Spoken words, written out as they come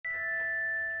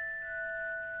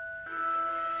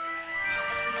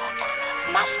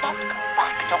must not go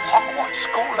back to Hogwarts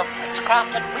School of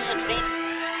Witchcraft and Wizardry.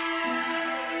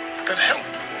 That help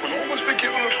will always be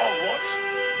given at Hogwarts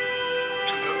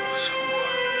to those who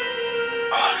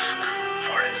ask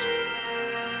for it.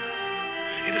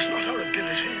 It is not our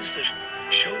abilities that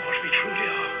show what we truly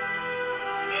are.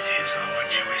 It is our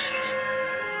choices.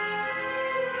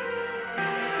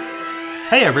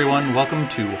 Hey everyone, welcome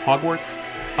to Hogwarts,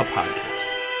 a podcast.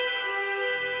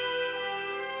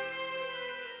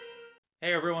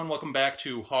 Hey everyone, welcome back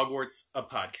to Hogwarts, a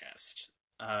podcast.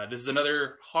 This is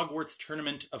another Hogwarts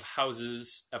Tournament of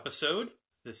Houses episode.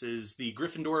 This is the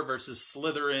Gryffindor versus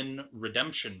Slytherin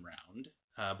redemption round.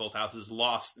 Both houses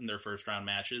lost in their first round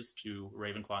matches to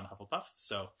Ravenclaw and Hufflepuff,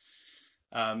 so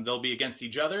they'll be against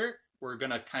each other. We're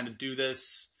going to kind of do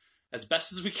this as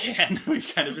best as we can.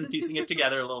 We've kind of been piecing it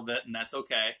together a little bit, and that's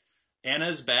okay.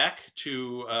 Anna's back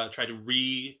to try to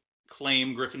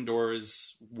reclaim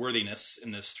Gryffindor's worthiness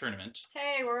in this tournament.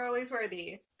 Hey, we're always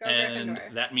worthy. Go And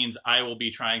Gryffindor. that means I will be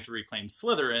trying to reclaim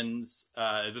Slytherin's.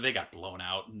 They got blown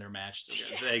out in their match.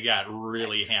 They got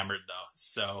really hammered, though.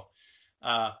 So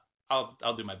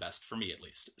I'll do my best, for me at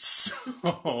least.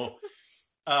 So,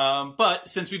 but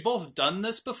since we've both done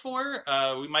this before,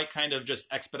 we might kind of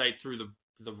just expedite through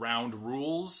the round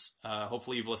rules.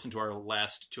 Hopefully you've listened to our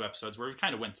last two episodes where we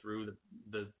kind of went through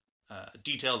the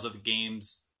details of the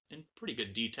games in pretty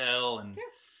good detail. And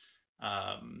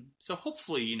so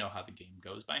hopefully you know how the game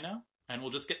goes by now. And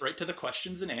we'll just get right to the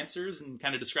questions and answers and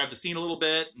kind of describe the scene a little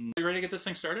bit. And are you ready to get this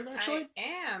thing started, actually?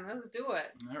 I am. Let's do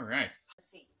it. All right.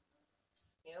 Scene.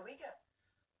 Here we go.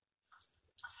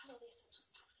 I had all the essentials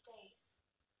packed for days,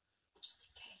 just in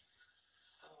case.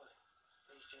 Oh,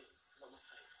 these jeans, not my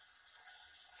favourite.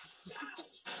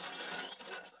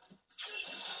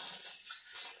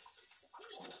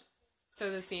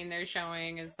 So the scene they're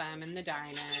showing is them in the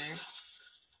diner.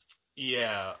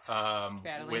 Yeah.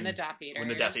 Battling the Death Eaters. When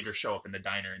the Death Eaters show up in the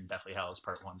diner in Deathly Hallows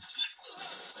Part 1.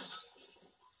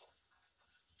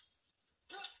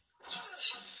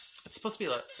 It's supposed to be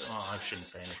like... Oh, I shouldn't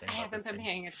say anything I about haven't this been scene.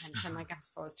 paying attention like I'm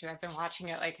supposed to. I've been watching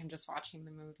it like I'm just watching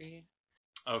the movie.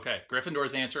 Okay,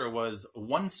 Gryffindor's answer was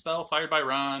 1 spell fired by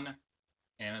Ron.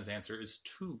 Anna's answer is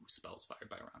 2 spells fired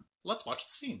by Ron. Let's watch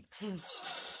the scene.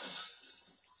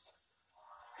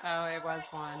 Oh, it was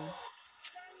 1.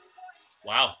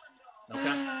 Wow.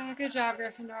 Okay. Good job,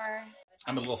 Gryffindor.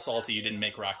 I'm a little salty you didn't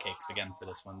make rock cakes again for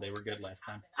this one. They were good last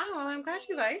time. Oh, well, I'm glad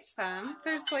you liked them.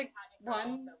 There's like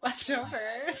 1 left over.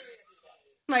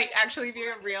 Might actually be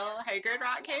a real Hagrid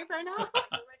rock cake right now.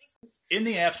 In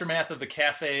the aftermath of the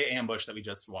cafe ambush that we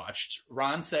just watched,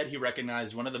 Ron said he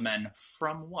recognized one of the men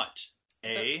from what?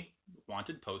 A,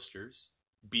 wanted posters.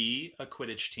 B, a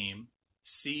Quidditch team.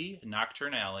 C,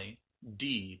 Nocturne Alley.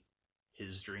 D,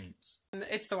 his dreams.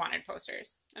 It's the wanted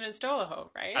posters. And it's Dolohov,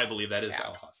 right? I believe that is Yeah.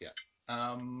 Dolohov, yeah.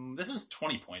 This is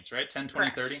 20 points, right? 10,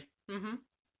 20, 30? Mm-hmm.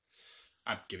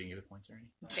 I'm giving you the points, Ernie.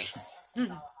 Thanks.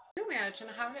 Can you imagine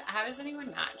how does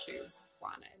anyone not choose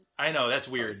wanted I know, that's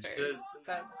weird. posters?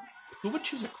 That's Who would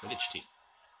choose a Quidditch team?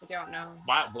 I don't know.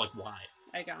 Why? Like, why?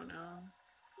 I don't know.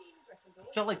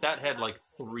 I felt like that had, like,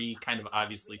 3 kind of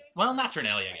obviously... Well, Nocturne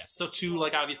Alley, I guess. So 2,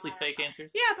 like, obviously fake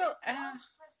answers? Yeah, but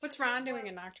what's Ron doing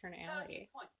in Nocturne Alley?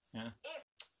 Yeah.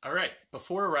 All right.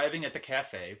 Before arriving at the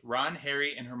cafe, Ron,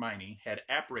 Harry, and Hermione had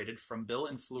apparated from Bill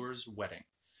and Fleur's wedding,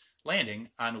 landing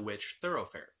on which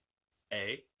thoroughfare?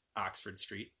 A, Oxford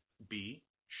Street. B,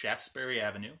 Shaftesbury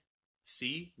Avenue.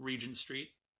 C, Regent Street.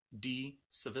 D,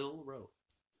 Savile Row.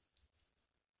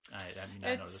 I mean,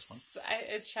 I know this one.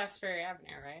 It's Shaftesbury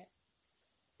Avenue, right?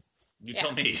 You Yeah.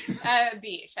 tell me.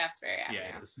 B, Shaftesbury Avenue.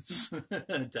 Yeah, it is.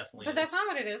 Definitely. But that's not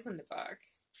what it is in the book.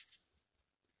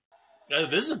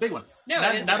 This is a big one. No,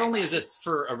 not, it is not very only fun. is this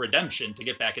for a redemption to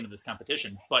get back into this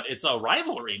competition, but it's a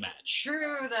rivalry match.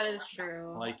 True, that is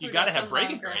true. Like, you Who gotta have doesn't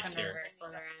bragging love rights Gryffindor here. versus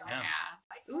Slytherin? Yeah.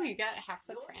 Yeah. Ooh, you got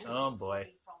Half-Blood Prince. Oh, boy.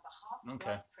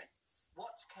 Okay.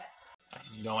 I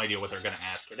have no idea what they're going to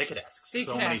ask. They could ask They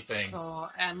so could many ask things.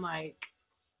 and like,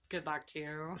 good luck to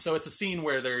you. So it's a scene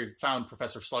where they found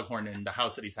Professor Slughorn in the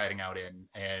house that he's hiding out in,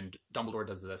 and Dumbledore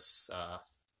does this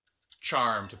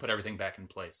charm to put everything back in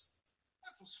place.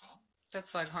 That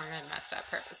Slughorn had messed up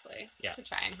purposely Yeah. to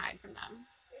try and hide from them.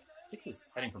 I think he's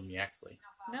hiding from Yaxley.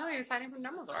 No, he was hiding from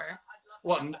Dumbledore.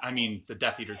 Well, I mean, the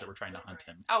Death Eaters that were trying to hunt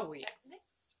him. Oh, yeah.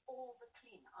 Amidst all the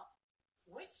cleanup,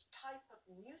 which type of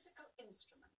musical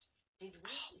instrument did we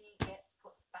see get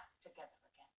put back together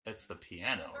again? It's the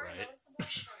piano, right? It's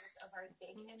a very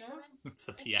big instrument. It's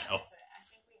the Let's piano. face it, I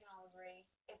think we can all agree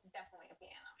it's definitely a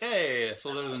piano. Hey,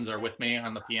 Slytherins are with me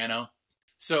on the piano.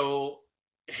 So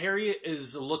Harry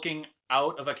is looking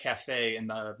out of a cafe in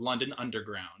the London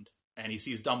Underground, and he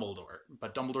sees Dumbledore,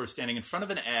 but Dumbledore is standing in front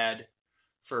of an ad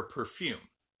for a perfume.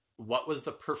 What was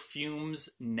the perfume's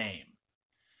name?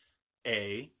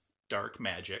 A, dark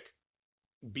magic.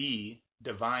 B,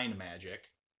 divine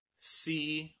magic.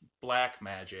 C, black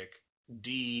magic.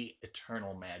 D,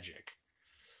 eternal magic.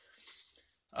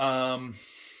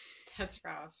 That's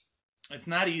rough. It's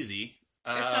not easy.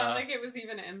 It's not like it was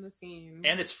even in the scene.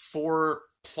 And it's 4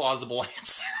 plausible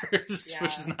answers, Yeah.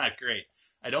 which is not great.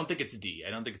 I don't think it's D.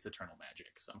 I don't think it's eternal magic.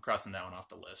 So I'm crossing that one off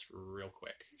the list real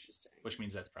quick. Interesting. Which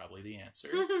means that's probably the answer.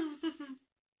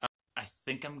 I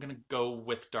think I'm going to go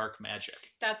with dark magic.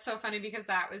 That's so funny because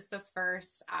that was the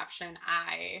first option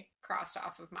I crossed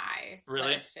off of my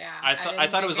Really? list. Yeah. I didn't thought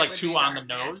it think was like would 2 be on the dark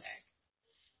magic. nose.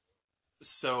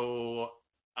 So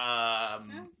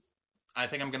Yeah. I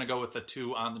think I'm going to go with the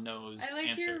 2 on the nose I like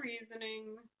answer. your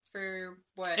reasoning for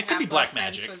what It could be black Half-Blood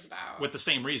Prince magic. was about. With the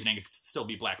same reasoning, it could still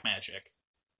be black magic.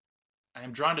 I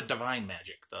am drawn to divine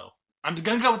magic, though. I'm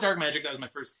going to go with dark magic. That was my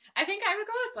first. I think I would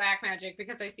go with black magic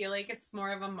because I feel like it's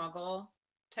more of a muggle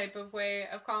type of way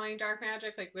of calling dark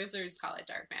magic. Like wizards call it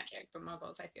dark magic, but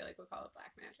muggles I feel like would call it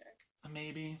black magic.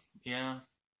 Maybe. Yeah.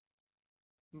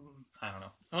 I don't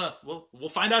know. Well, we'll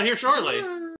find out here shortly.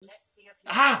 Let's see if you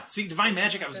Ah! See, divine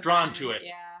magic, I was drawn to it.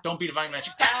 Yeah. Don't be divine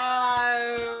magic.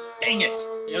 Oh, Dang it!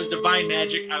 It was divine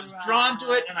magic. I was drawn to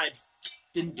it, and I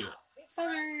didn't do it.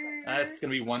 Bummer. That's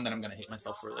going to be one that I'm going to hate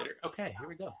myself for later. Okay, here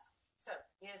we go. So,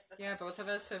 here's the Yeah, both of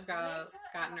us have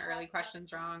gotten early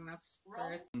questions wrong. That's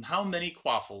where it's. How many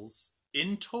quaffles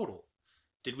in total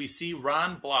did we see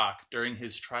Ron block during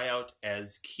his tryout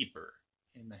as keeper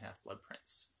in The Half-Blood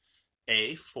Prince?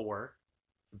 A, 4,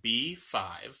 B,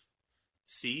 5,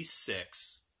 C,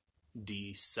 6,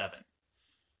 D, 7.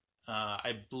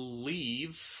 I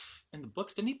believe in the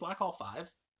books, didn't he block all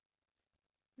 5?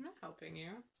 I'm not helping you.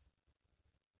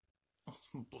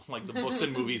 Like the books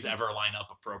and movies ever line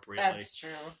up appropriately. That's true.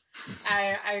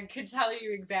 I could tell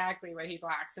you exactly what he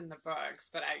blocks in the books,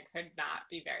 but I could not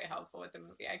be very helpful with the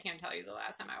movie. I can't tell you the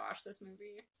last time I watched this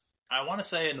movie. I want to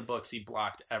say in the books he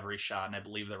blocked every shot, and I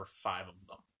believe there were 5 of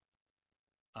them.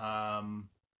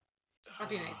 I'll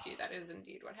be nice to you. That is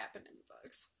indeed what happened in the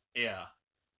books. Yeah.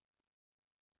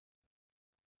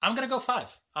 I'm gonna go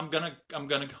 5. I'm gonna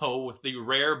go with the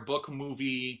rare book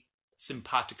movie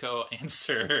simpatico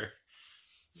answer,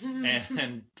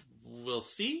 and we'll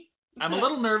see. I'm a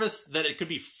little nervous that it could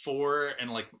be 4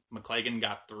 and like McLagan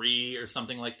got 3 or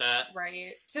something like that.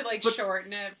 Right. To like But-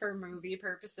 shorten it for movie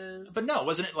purposes. But no,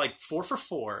 wasn't it like 4 for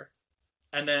 4?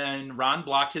 And then Ron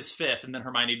blocked his 5th, and then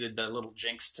Hermione did the little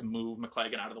jinx to move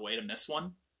McLagan out of the way to miss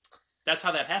one. That's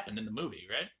how that happened in the movie,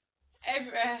 right? I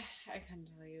couldn't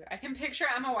tell you. I can picture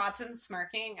Emma Watson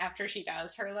smirking after she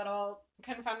does her little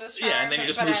confundus charm. Yeah, and then you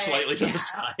just but move slightly to yeah, the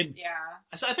side. Yeah.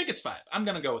 So I think it's 5. I'm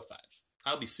gonna go with 5.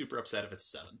 I'll be super upset if it's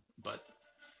 7, but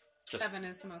just 7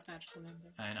 is the most magical number.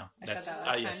 I know. I That's said that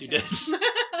last yes, time, you too.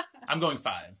 did. I'm going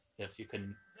 5. If you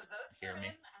can The votes hear are me. in,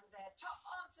 and their top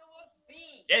answer was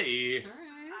B. Yay! And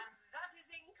Alright. that is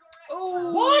incorrect.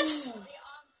 Oh. What? The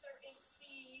answer is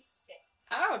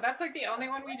C6. Oh, that's like the only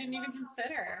one we didn't even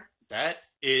consider. That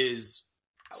is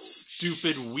Ouch.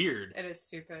 stupid weird. It is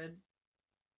stupid.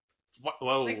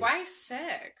 Whoa. Like, why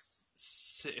 6?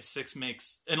 6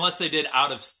 makes unless they did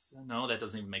out of no, that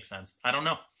doesn't even make sense. I don't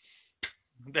know.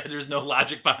 There's no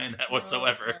logic behind that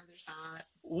whatsoever. No, there's not.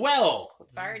 Well,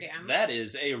 Sorry, Dan. that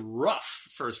is a rough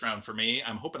first round for me.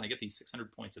 I'm hoping I get these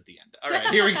 600 points at the end. All right,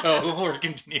 here we go. We're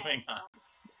continuing on.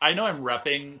 I know I'm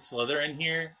repping Slytherin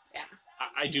here. Yeah.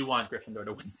 I do want Gryffindor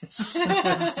to win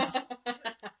this.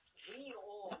 We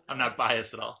all I'm not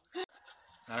biased at all.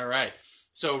 All right.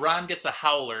 So Ron gets a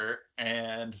howler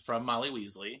and from Molly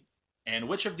Weasley. And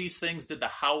which of these things did the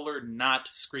howler not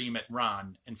scream at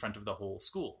Ron in front of the whole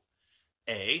school?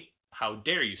 A, how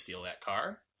dare you steal that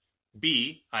car?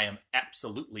 B, I am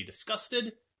absolutely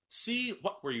disgusted. C,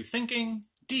 what were you thinking?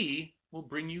 D, will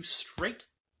bring you straight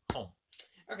home.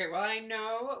 Okay, well, I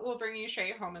know we'll bring you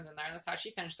straight home is in there. That's how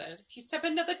she finished it. If you step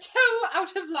another 2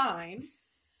 out of line.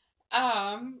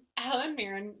 Helen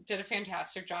Mirren did a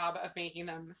fantastic job of making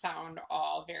them sound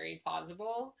all very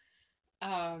plausible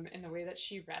in the way that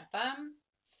she read them.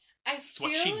 It's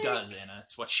what she does, Anna.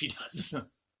 It's what she does.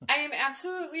 I am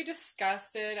absolutely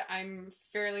disgusted. I'm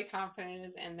fairly confident it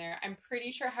is in there. I'm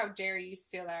pretty sure how dare you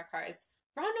steal that car. It's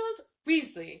Ronald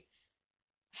Weasley.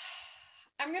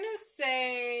 I'm going to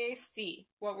say C.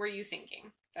 What were you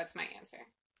thinking? That's my answer.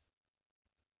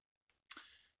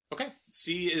 Okay.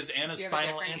 C is Anna's Do you have a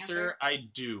final different answer. I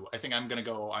do. I think I'm going to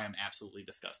go, I am absolutely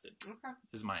disgusted, Okay.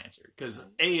 is my answer. Because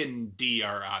A and D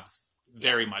are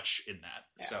very much in that.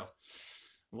 Yeah. So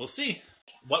we'll see.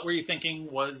 What were you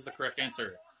thinking was the correct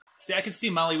answer? See, I could see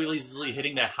Molly Weasley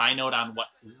hitting that high note on what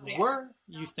were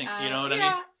you think, you know what I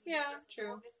mean? Yeah,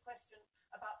 true. This question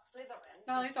about Slytherin.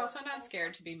 Molly's also not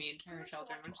scared to be mean to her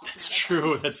children when she's That's mad at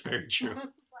true. That's very true.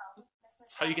 Well,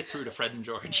 That's how you get through to Fred and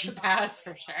George. them. That's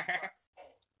for sure.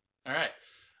 All right.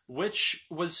 Which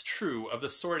was true of the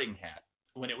Sorting Hat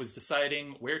when it was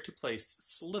deciding where to place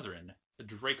Slytherin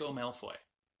Draco Malfoy?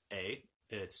 A.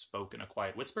 It spoke in a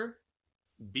quiet whisper.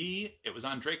 B. It was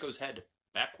on Draco's head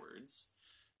backwards.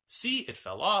 C. It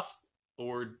fell off.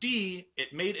 Or D.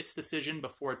 It made its decision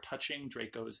before touching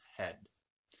Draco's head.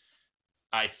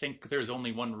 I think there's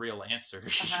only one real answer I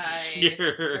here.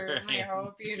 certainly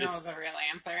hope you know It's- the real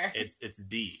answer. It's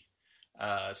D.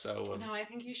 So No, I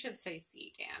think you should say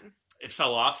C, Dan. it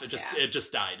fell off. It Yeah.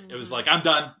 just died. It was Mhm. like, I'm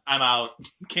done. I'm out.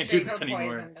 Can't do this Draco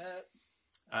anymore. poisoned it.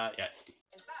 Yeah, it's D.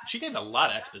 She gave a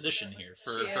lot of exposition here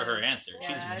for She her is. answer.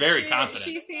 Yeah, She's very she- confident.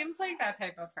 She seems like that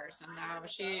type of person now.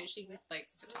 She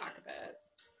likes to talk a bit.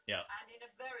 Yeah. And in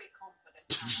a very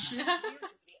confident manner.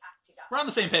 Beautifully acted out. We're on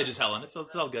the same page as Helen. It's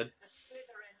all good. The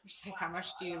Slytherin She's like, how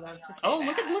much do you love to say Oh,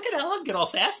 that? look at Helen get all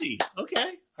sassy.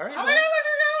 Okay. All right. Oh my god, look at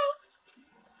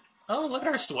her Oh, look at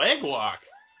her swag walk. go!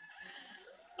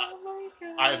 Oh my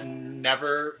god. I've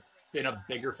never been a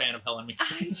bigger fan of Helen Mirren.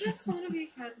 I just want to be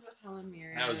friends with Helen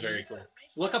Mirren. That was very cool.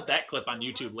 Look up that clip on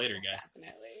YouTube later, guys.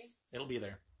 Definitely. It'll be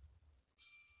there.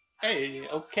 Hey,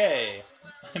 okay.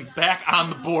 I'm back on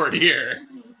the board here.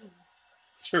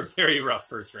 It's a very rough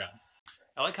first round.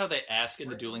 I like how they ask in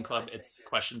the Dueling Club, it's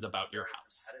questions about your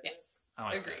house. Yes. I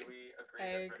like Agreed. I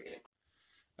agree.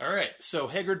 All right, so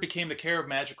Hagrid became the Care of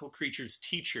Magical Creatures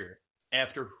teacher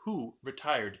after who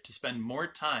retired to spend more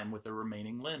time with the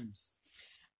remaining limbs?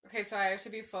 Okay, so I have to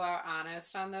be full out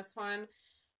honest on this one.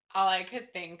 All I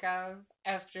could think of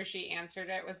after she answered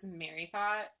it was Mary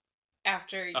Thought.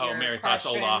 After your Mary Thought's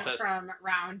old question office. from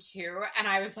round 2, and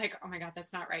I was like, "Oh my god,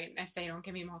 that's not right!" And if they don't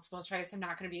give me multiple choice, I'm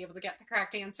not going to be able to get the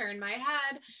correct answer in my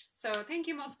head. So thank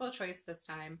you, multiple choice this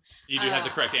time. You do have the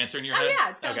correct answer in your head? Oh yeah,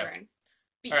 it's Okay. Gilburn.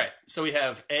 B. All right, so we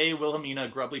have A. Wilhelmina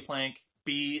Grubbly Plank,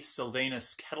 B.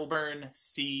 Sylvanus Kettleburn,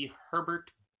 C. Herbert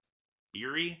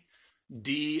Beery,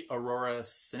 D. Aurora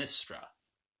Sinistra.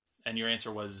 And your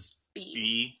answer was B.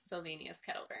 B. Sylvanus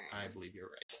Kettleburn. I believe you're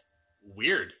right.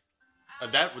 Weird.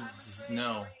 That was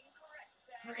no.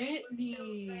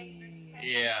 Brittany.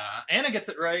 Yeah, Anna gets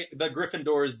it right. The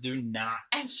Gryffindors do not.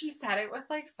 And she said it with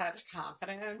like such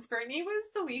confidence. Brittany was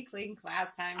the weak link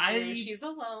last time too. I- She's a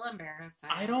little embarrassing.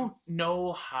 I don't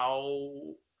know how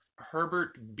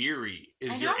Herbert Beery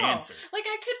is I your know. answer. Like,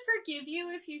 I could forgive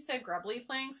you if you said Grubbly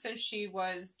Plank since she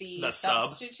was the sub.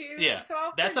 substitute. Yeah, So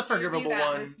I'll that's a forgive you forgivable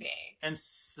that one. mistake. And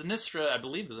Sinistra, I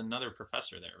believe, is another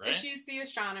professor there, right? She's the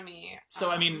astronomy.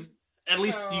 So, I mean, at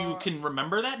least you so- can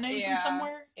remember that name Yeah, from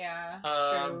somewhere. Yeah,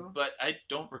 true. But I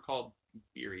don't recall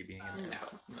Beery being in there. No.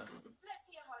 But no, Let's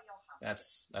see how your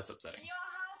house. that's upsetting. Your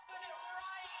house got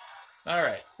it right. All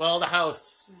right. Well, the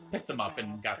house picked them up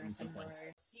and got them some points.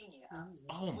 Senior.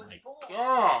 Oh was my born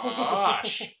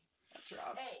gosh! That's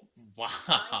rough. A.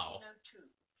 Wow. 1902.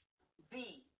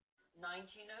 B.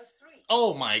 1903.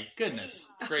 Oh my goodness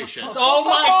gracious! Oh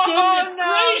my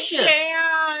goodness gracious!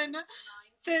 Dan!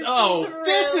 This Oh, is rude.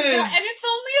 this is- and it's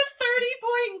only a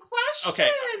 30-point question.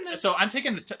 Okay, so I'm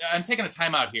taking a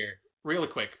timeout here, really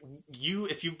quick.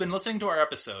 If you've been listening to our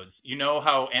episodes, you know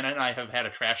how Anna and I have had a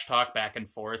trash talk back and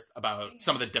forth about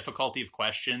some of the difficulty of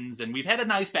questions, and we've had a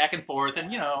nice back and forth,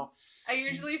 and I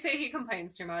usually say he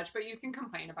complains too much, but you can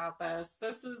complain about this.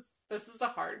 This is a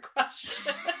hard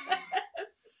question.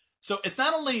 so it's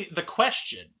not only the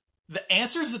question, the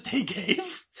answers that they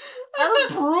gave are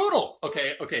brutal.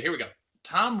 Okay, here we go.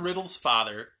 Tom Riddle's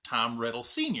father, Tom Riddle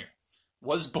Sr.,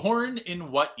 was born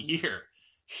in what year?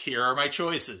 Here are my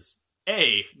choices.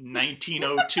 A,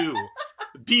 1902.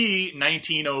 B,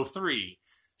 1903.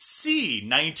 C,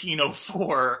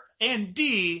 1904. And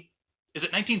D, is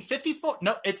it 1954?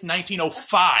 No, it's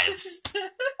 1905.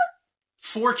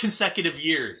 4 consecutive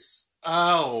years.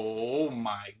 Oh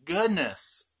my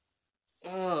goodness.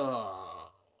 Oh,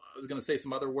 I was going to say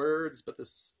some other words, but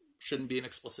this shouldn't be an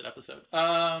explicit episode.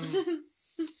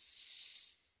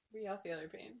 We all feel your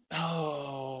pain.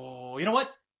 Oh, you know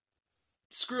what?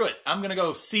 Screw it. I'm going to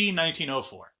go C,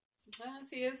 1904.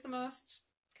 C is the most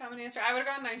common answer. I would have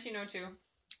gone 1902,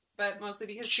 but mostly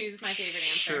because she's my favorite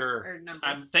answer. Sure. Or number.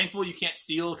 I'm thankful you can't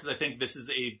steal because I think this is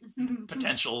a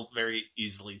potential very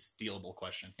easily stealable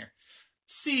question here.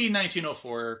 C,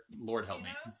 1904. Lord help me.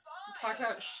 Talk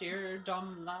about sheer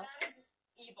dumb luck. That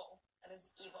is evil. That is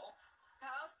evil.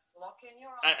 House, lock in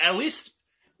your eyes. At least,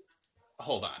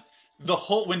 hold on.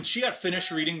 When she got finished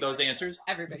reading those answers,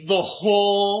 Everybody. the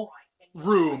whole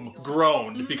room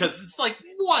groaned because it's like,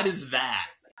 What is that?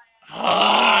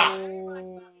 Ah!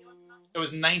 It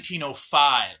was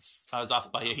 1905. I was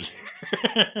off by a year.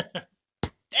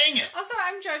 Dang it! Also,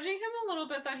 I'm judging him a little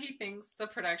bit that he thinks the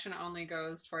production only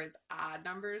goes towards odd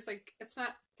numbers. Like, it's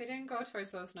not, they didn't go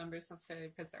towards those numbers necessarily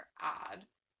because they're odd.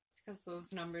 It's because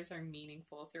those numbers are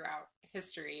meaningful throughout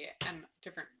history and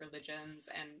different religions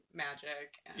and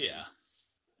magic. And Yeah.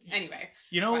 Anyway.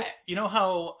 You know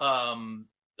how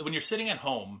when you're sitting at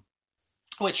home,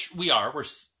 which we are, we're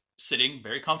sitting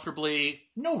very comfortably,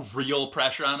 no real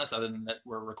pressure on us other than that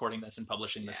we're recording this and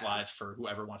publishing this live for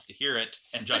whoever wants to hear it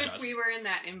and judge us. But if we were in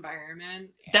that environment,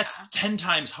 that's 10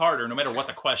 times harder no matter what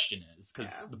the question is,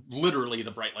 because literally the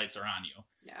bright lights are on you.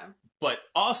 Yeah. But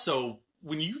also,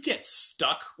 when you get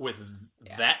stuck with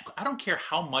that, I don't care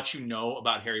how much you know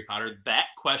about Harry Potter, that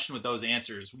question with those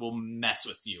answers will mess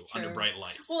with you under bright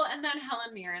lights. Well, and then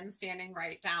Helen Mirren standing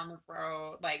right down the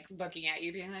road, like, looking at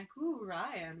you, being like, ooh,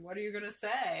 Ryan, what are you going to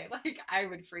say? Like, I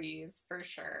would freeze, for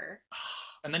sure.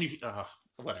 And then you,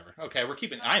 whatever. Okay,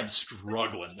 I am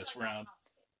struggling this round.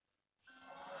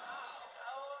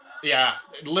 Yeah,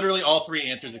 literally all three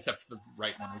answers except for the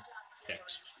right one was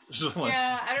picked.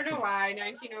 Yeah, I don't know why.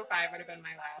 1905 would have been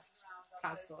my last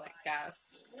possible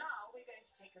guess. Now we're going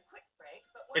to take a quick break.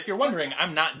 If you're wondering,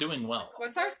 I'm not doing well.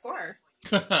 What's our score?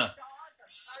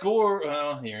 Score,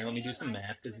 well, here, let me do some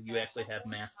math, because you actually have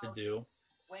math to do.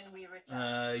 When we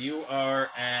return. You are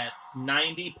at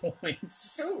 90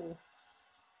 points. Ooh.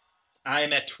 I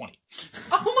am at 20.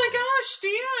 Oh my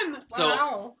gosh, Dan! So,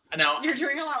 wow. Now, You're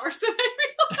doing a lot worse than I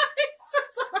realized. I'm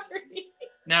sorry.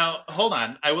 Now, hold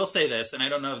on. I will say this, and I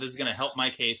don't know if this is going to help my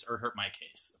case or hurt my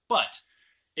case. But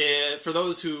for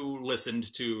those who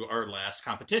listened to our last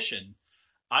competition,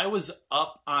 I was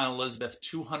up on Elizabeth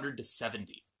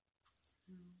 200-70.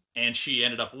 And she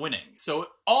ended up winning. So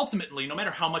ultimately, no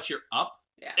matter how much you're up,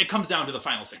 it comes down to the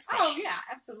final 6 questions. Oh, yeah,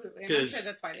 absolutely. I'm sure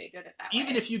that's why they did it that way.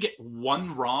 Even if you get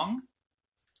one wrong,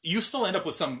 you still end up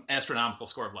with some astronomical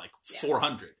score of like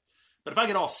 400. But if I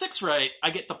get all 6 right, I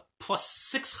get the plus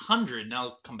 600, and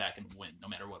I'll come back and win, no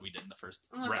matter what we did in the first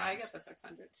round. I get the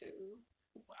 600 too.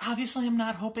 Obviously, I'm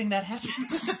not hoping that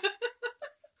happens.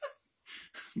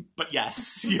 But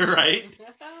yes, you're right.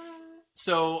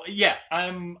 So yeah,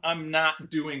 I'm not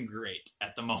doing great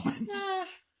at the moment.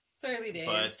 It's early days.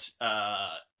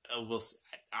 But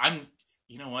I'm.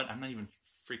 You know what? I'm not even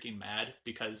freaking mad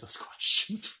because those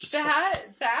questions were just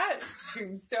that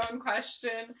tombstone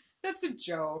question. That's a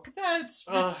joke. That's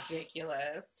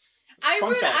ridiculous. I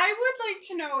would like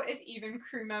to know if even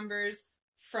crew members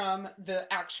from the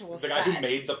actual the guy who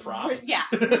made the prop, would he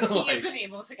have been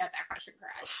able to get that question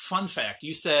correct? Fun fact: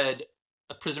 you said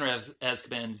A Prisoner of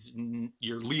Azkaban's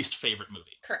your least favorite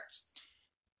movie. Correct.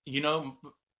 You know,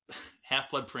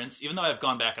 Half-Blood Prince. Even though I've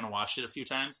gone back and watched it a few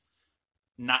times,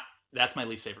 that's my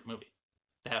least favorite movie.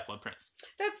 The Half-Blood Prince.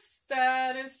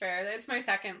 That is fair. It's my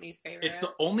second least favorite. It's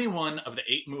the only one of the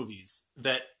 8 movies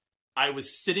that I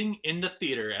was sitting in the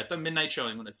theater at the midnight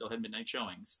showing when they still had midnight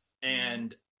showings,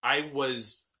 and I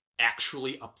was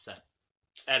actually upset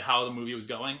at how the movie was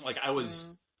going. Like, I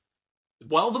was,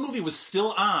 while the movie was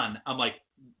still on, I'm like,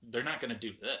 they're not going to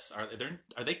do this.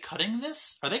 Are they cutting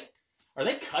this? Are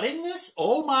they cutting this?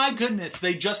 Oh my goodness,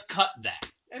 they just cut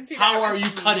that. And see, how are you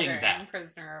cutting that?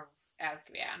 Prisoner of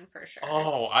Azkaban, for sure.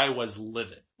 Oh, I was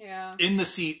livid. Yeah. In the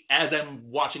seat as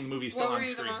I'm watching the movie still on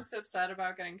screen. What were you the most upset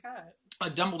about getting cut?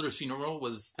 Dumbledore's funeral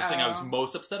was the thing I was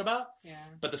most upset about. Yeah.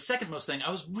 But the second most thing, I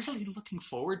was really looking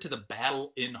forward to the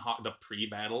battle the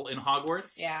pre-battle in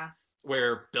Hogwarts. Yeah.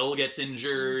 Where Bill gets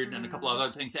injured and a couple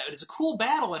other things. It's a cool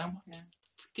battle, and I want to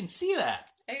freaking see that.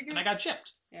 And I got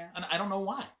gypped. Yeah. And I don't know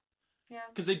why. Yeah.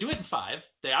 Because they do it in 5.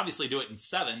 They obviously do it in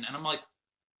 7. And I'm like,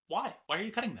 why? Why are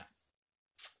you cutting that?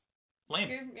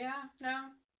 Lame. Yeah, no,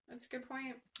 that's a good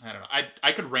point. I don't know.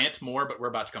 I could rant more, but we're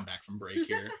about to come back from break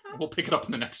here. We'll pick it up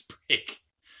in the next break.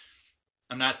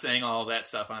 I'm not saying all that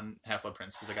stuff on Half-Blood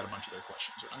Prince because I got a bunch of their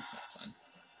questions wrong. That's fine.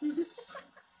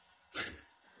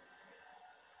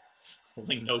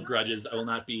 Holding no grudges. I will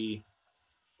not be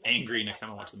angry next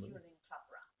time I watch the movie.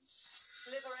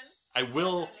 I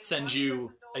will send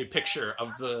you a picture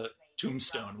of the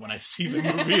tombstone when I see the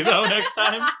movie, though, next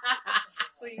time.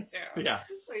 Please do. Yeah.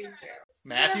 Please do.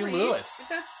 Matthew Lewis.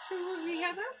 That's who we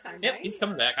had last time, Yep, right? he's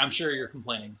coming back. I'm sure you're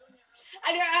complaining.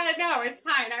 No, it's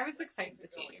fine. I was excited to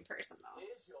see him in person, though.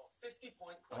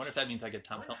 I wonder if that means I get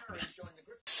Tom Felton.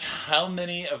 How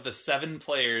many of the 7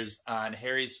 players on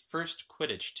Harry's first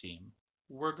Quidditch team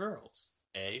were girls?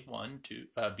 A, 1, 2,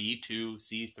 B, 2,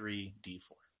 C, 3, D,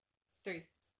 4. 3.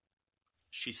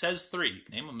 She says 3.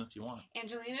 Name them if you want.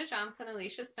 Angelina Johnson,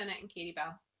 Alicia Spinnet, and Katie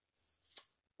Bell.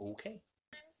 Okay.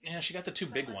 Yeah, she got the two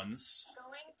big ones.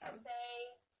 Going to say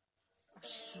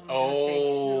She's only Oh. gonna say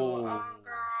two. Oh,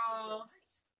 girl.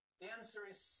 The answer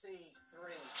is C,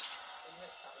 3. You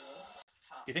missed that one. It's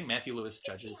tough. You think Matthew Lewis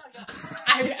judges?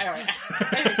 I don't know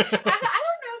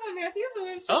that Matthew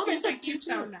Lewis just Oh, they seems said like he's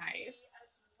two, so too. nice.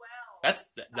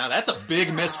 That's a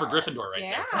big miss for Gryffindor right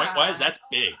there. Yeah. Point-wise, that's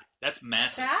big. That's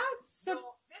massive. That's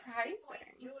surprising.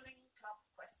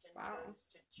 Wow.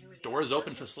 Doors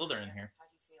open for Slytherin here. I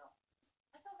feel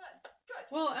good.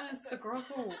 Well, and it's the girl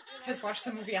who has watched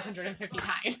the movie 150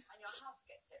 times. And your house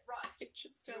gets it right. I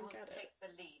just You don't will get it. take the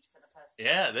lead for the first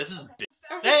Yeah, this is big.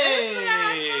 Okay,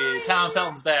 Hey, Tom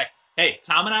Felton's back. Hey,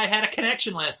 Tom and I had a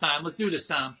connection last time. Let's do this,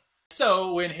 Tom.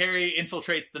 So, when Harry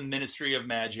infiltrates the Ministry of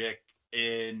Magic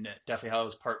in Deathly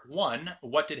Hallows Part 1,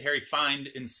 what did Harry find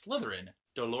in Slytherin?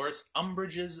 Dolores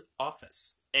Umbridge's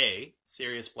office. A.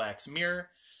 Sirius Black's mirror.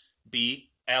 B.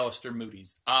 Alistair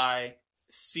Moody's eye.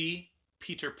 C.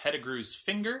 Peter Pettigrew's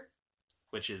finger,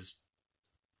 which is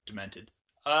demented.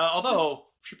 Although,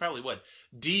 she probably would.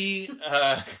 D.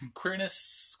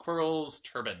 Quirinus Squirrel's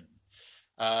turban,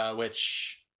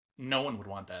 which no one would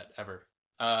want that, ever.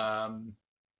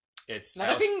 It's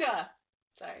Not a finger.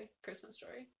 Sorry, Christmas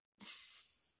story.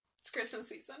 It's Christmas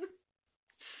season.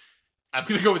 I'm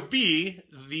going to go with B,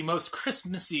 the most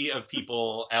Christmassy of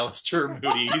people, Alistair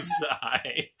Moody's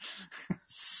eye.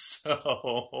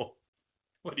 So,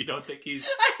 what, you don't think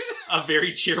he's a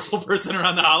very cheerful person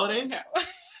around the holidays?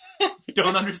 No. I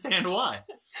don't understand why.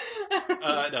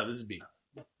 No, this is B.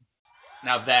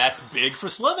 Now that's big for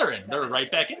Slytherin. They're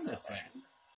right back in this thing.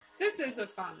 This is a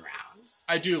fun round.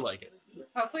 I do like it.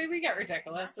 Hopefully we get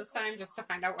ridiculous this time just to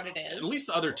find out what it is. At least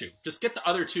the other two. Just get the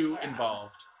other two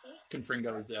involved.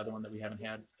 Confringo is the other one that we haven't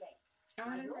had. Oh,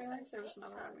 I didn't realize there was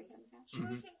another one we didn't have.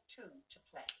 Choosing two to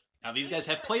play. Now these guys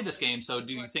have played this game, so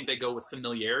do you think they go with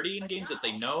familiarity in games that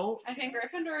they know? I think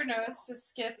Gryffindor knows to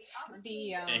skip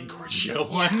the And Cordelia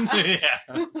one? Yeah,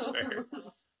 that's fair. 30 points.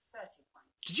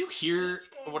 Did you hear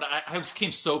what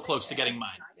came so close to getting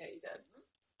mine? Yeah, you did.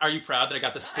 Are you proud that I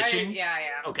got the stitching? Yeah, I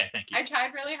am. Okay, thank you. I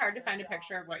tried really hard to find a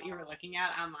picture of what you were looking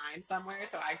at online somewhere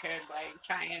so I could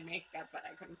try and make up, but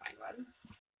I couldn't find one.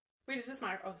 Wait, is this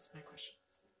my? Oh, this is my question.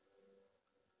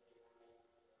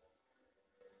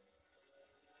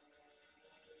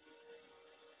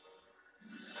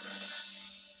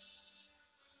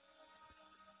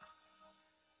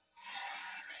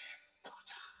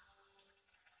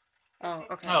 Oh,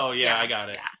 okay. Oh, yeah, I got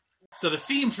it. Yeah. So the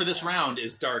theme for this round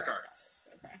is dark arts.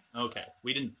 Okay. Okay,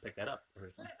 we didn't pick that up.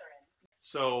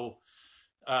 So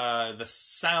the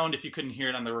sound, if you couldn't hear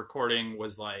it on the recording,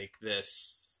 was like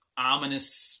this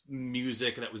ominous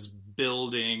music that was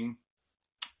building,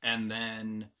 and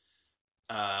then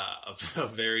a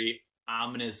very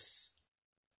ominous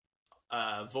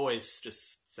voice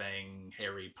just saying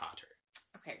Harry Potter.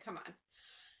 Okay, come on.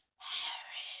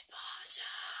 Harry Potter.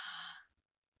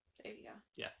 There you go.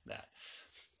 Yeah, that.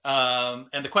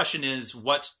 And the question is,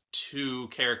 what two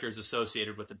characters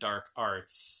associated with the dark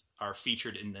arts are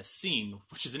featured in this scene?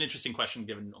 Which is an interesting question,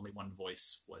 given only one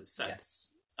voice was said. Yes.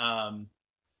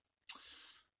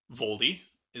 Voldy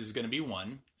is going to be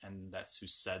one, and that's who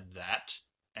said that.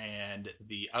 And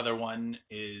the other one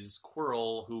is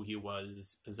Quirrell, who he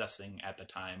was possessing at the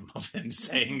time of him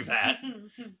saying that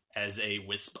as a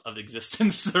wisp of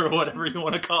existence, or whatever you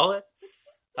want to call it.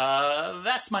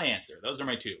 That's my answer. Those are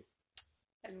my two.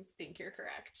 I think you're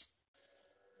correct.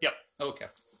 Yep. Okay.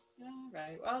 All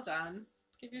right. Well done.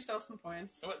 Give yourself some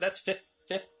points. That's 50?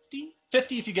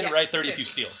 50 if you get it right, 30 if you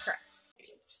steal. Correct.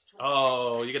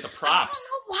 Oh, you get the props. I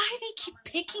don't know why they keep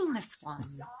picking this one.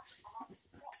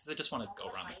 Because they just want to go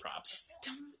around the props.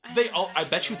 Don't, I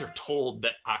bet you they're told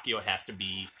that Accio has to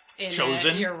be In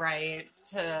chosen. You're right.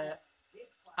 Oh,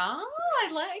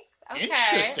 I like. Okay.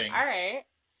 Interesting. All right.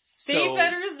 So, They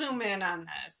better zoom in on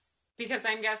this because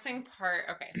I'm guessing part.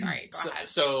 Okay, sorry. Go ahead.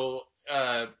 So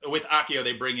with Accio,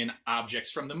 they bring in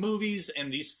objects from the movies,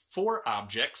 and these 4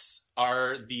 objects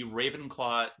are the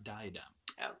Ravenclaw diadem.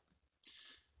 Oh.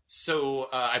 So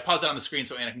I paused it on the screen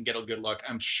so Anna can get a good look.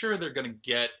 I'm sure they're going to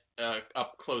get a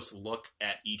up close look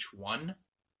at each one,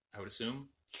 I would assume.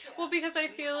 Well, because I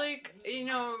feel like,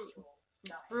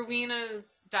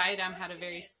 Rowena's diadem had a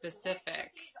very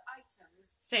specific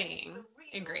saying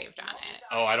engraved on it.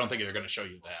 Oh, I don't think they're going to show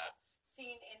you that.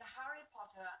 Seen in Harry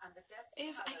Potter and the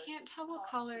Deathly I Hallows can't tell what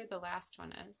Part color the last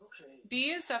one is.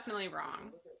 B is definitely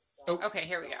wrong. Oh, Okay,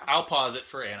 here we go. I'll pause it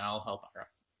for Anna. I'll help her.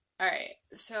 All right,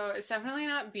 so it's definitely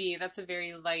not B. That's a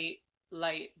very light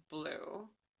blue.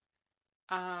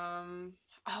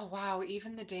 Oh wow,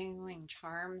 even the dangling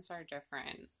charms are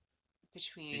different.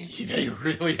 between. They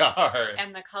really are.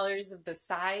 And the colors of the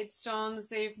side stones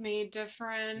they've made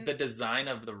different. The design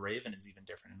of the raven is even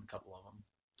different in a couple of them.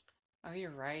 Oh,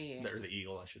 you're right. Or the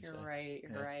eagle, I should say. You're right.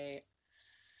 You're Yeah. right.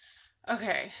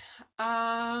 Okay.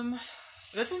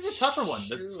 This is a tougher one.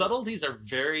 The Shoot. subtleties are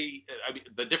very... I mean,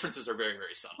 the differences are very,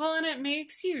 very subtle. Well, and it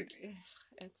makes you...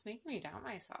 It's making me doubt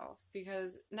myself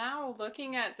because now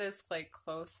looking at this like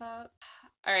close up.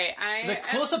 All right, The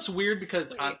close-up's weird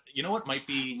because Wait. you know what might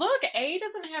be... Look, A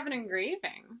doesn't have an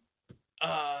engraving.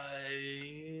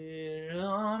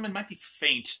 It might be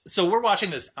faint. So we're watching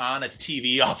this on a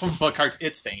TV off of a cartoon.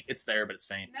 It's faint. It's there, but it's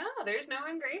faint. No, there's no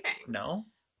engraving. No?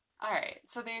 All right,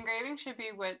 so the engraving should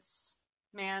be what's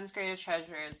man's greatest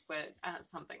treasure is wit,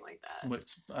 something like that.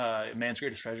 What's man's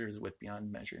greatest treasure is wit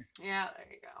beyond measure. Yeah, there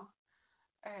you go.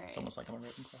 All right. It's almost like I'm a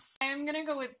Ravenclaw. I'm gonna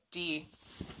go with D.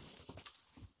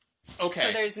 Okay.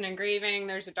 So there's an engraving.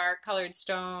 There's a dark colored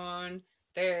stone.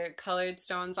 The colored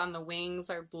stones on the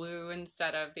wings are blue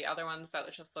instead of the other ones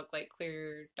that just look like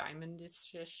clear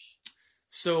diamondish.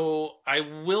 So I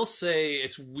will say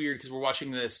it's weird because we're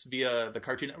watching this via the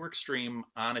Cartoon Network stream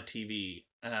on a TV.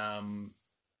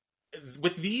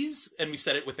 With these, and we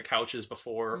said it with the couches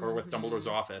before, or with Dumbledore's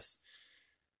office,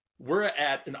 we're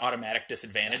at an automatic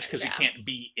disadvantage because Yeah. we can't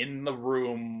be in the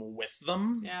room with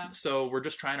them. Yeah. So we're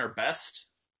just trying our best.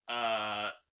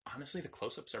 Honestly, the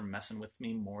close-ups are messing with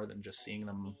me more than just seeing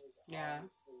them. Yeah.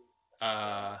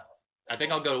 I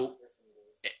think I'll go...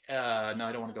 no,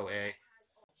 I don't want to go A.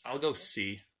 I'll go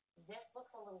C. This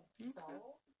looks a little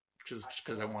dull. Just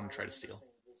because I want to try to steal.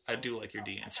 I do like your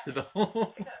D answer, though.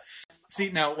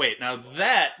 See, now, wait. Now,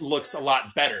 that looks a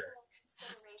lot better.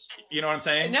 You know what I'm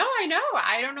saying? No, I know.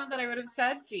 I don't know that I would have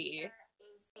said D.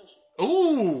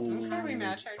 Ooh. Okay, we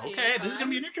match our Ds, Okay, this is huh? going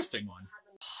to be an interesting one.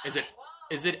 Is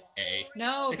it A?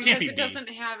 No, It can't because be it B. doesn't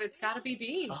have. It's got to be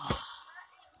B.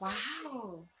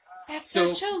 Wow, that's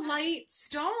So- such a light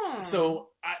stone. So,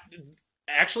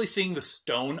 actually seeing the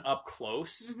stone up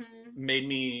close Mhm. made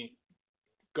me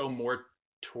go more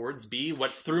towards B.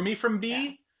 What threw me from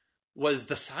B was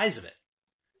the size of it.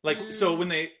 Like, so when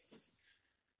they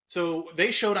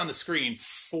showed on the screen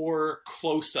 4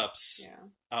 close-ups Yeah.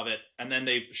 of it, and then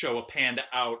they show a panned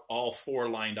out, all 4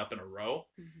 lined up in a row.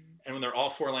 Mhm. And when they're all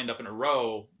 4 lined up in a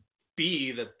row,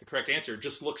 B, the correct answer,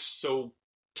 just looks so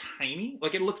tiny.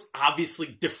 Like, it looks obviously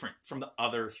different from the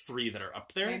other 3 that are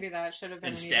up there. Maybe that should have been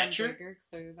And an stature? even bigger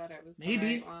clue that it was the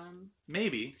Maybe. right one.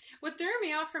 Maybe. What threw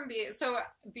me off from B, so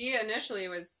B initially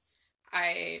was,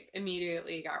 I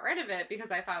immediately got rid of it because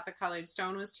I thought the colored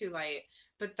stone was too light.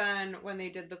 But then when they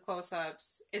did the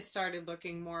close-ups, it started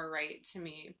looking more right to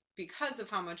me because of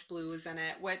how much blue was in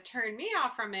it. What turned me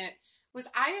off from it was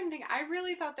I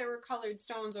really thought there were colored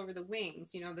stones over the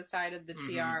wings, the side of the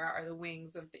tiara are the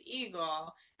wings of the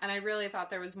eagle. And I really thought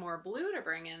there was more blue to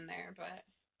bring in there, but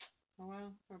oh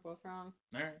well, we're both wrong.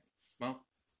 All right. Well,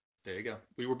 there you go.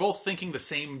 We were both thinking the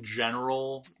same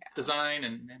general design,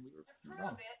 and we were Prove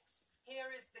wrong. it. Here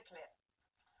is the clip.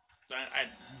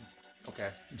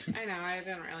 Okay. I know, I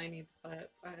didn't really need the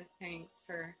clip, but thanks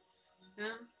for...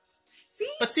 See?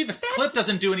 But see, the clip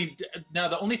doesn't do any... Now,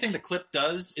 the only thing the clip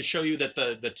does is show you that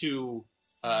the 2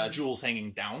 jewels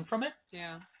hanging down from it.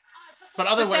 Yeah. But But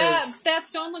otherwise... that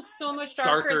stone looks so much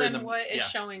darker, Darker than than- what is yeah.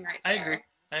 showing right I there.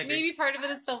 agree. Maybe part of it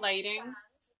is the lighting.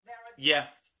 There are Yeah.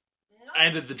 just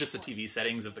And just the TV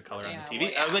settings of the color on Yeah, the TV.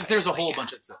 well, yeah, Like, there's a well, whole yeah.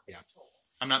 bunch of stuff. Yeah.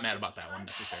 I'm not mad about that one,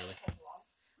 necessarily.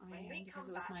 Oh, yeah, because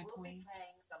it was my points.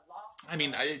 I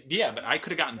mean, but I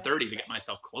could have gotten 30 to get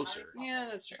myself closer. Yeah,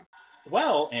 that's true.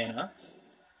 Well, Anna,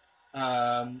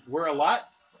 we're a lot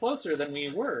closer than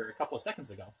we were a couple of seconds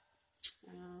ago.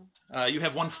 You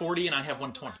have 140 and I have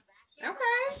 120.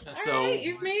 Okay. So- All right,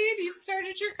 you've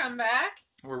started your comeback.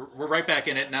 We're right back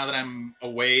in it now that I'm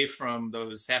away from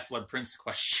those Half-Blood Prince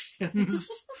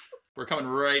questions. We're coming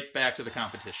right back to the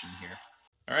competition here.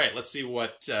 All right, let's see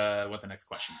what the next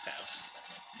questions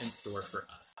have in store for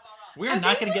us. We're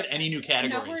not going to get any new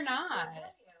categories. No, we're not.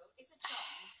 Is a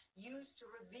charm used to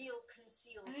reveal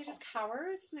concealed Are they just objects.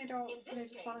 cowards and they In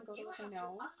this just want to go to game, what you they have to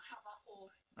know? uncover all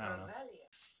I don't know.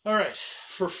 Revelio. All right,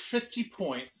 for 50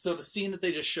 points. So the scene that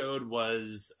they just showed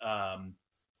was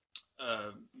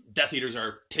Death Eaters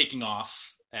are taking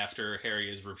off after Harry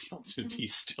is revealed to be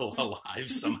still alive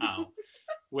somehow.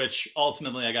 Which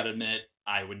ultimately, I got to admit,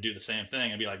 I would do the same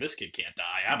thing. I'd be like, "This kid can't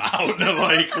die. I'm out."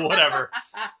 Like, whatever.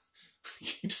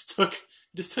 You just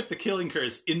took the killing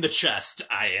curse in the chest.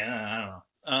 I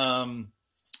don't know.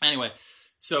 Anyway,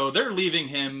 so they're leaving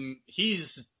him.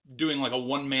 He's doing like a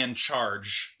one-man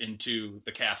charge into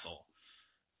the castle.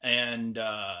 And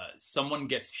someone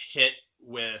gets hit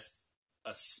with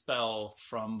a spell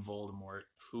from Voldemort.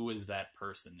 who is that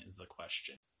person is the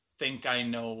question. Think I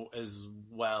know as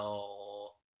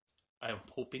well. I'm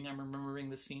hoping I'm remembering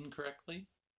the scene correctly,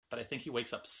 but I think he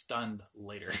wakes up stunned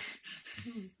later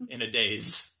in a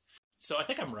daze. So I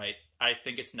think I'm right. I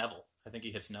think it's Neville. I think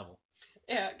he hits Neville.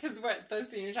 Yeah, because what the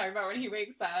scene you're talking about when he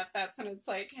wakes up, that's when it's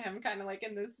like him kind of like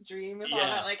in this dream with all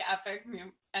that like epic,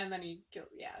 and then he kills.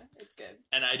 Yeah, it's good.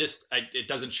 And it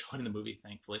doesn't show it in the movie,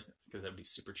 thankfully, because that would be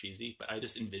super cheesy. But I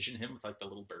just envision him with like the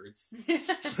little birds,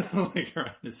 like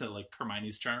around his like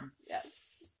Hermione's charm.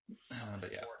 Yes.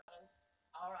 But yeah,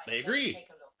 All right, they let's agree. take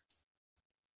a look.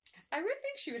 I would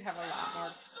think she would have a lot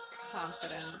more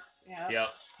confidence. Yeah. Yep.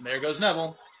 There goes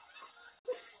Neville.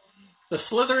 The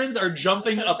Slytherins are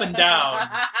jumping up and down,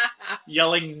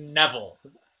 yelling Neville.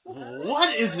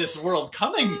 What is this world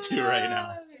coming to right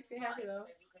now? Makes me happy though.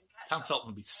 Tom Felton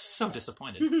would be so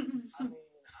disappointed. I mean,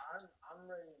 I'm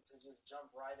ready to just jump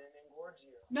right in and gorge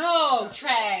you. No,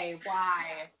 Trey.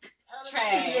 Why? You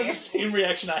had Trey. the same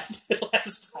reaction I did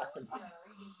last time.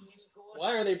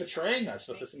 Why are they betraying us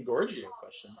with this Engorgio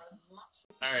question?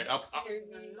 All right,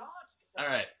 all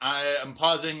right. I am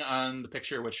pausing on the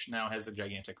picture, which now has a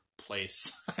gigantic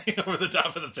place over the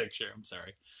top of the picture. I'm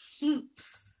sorry.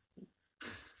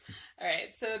 All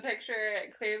right, so the picture,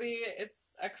 clearly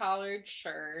it's a collared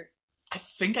shirt. I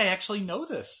think I actually know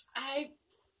this. I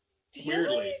feel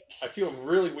Weirdly, like... I feel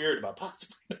really weird about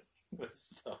possibly knowing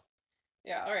this though.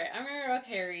 Yeah, all right, I'm going to go with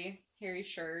Harry. Harry's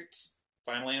shirt.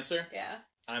 Final answer? Yeah.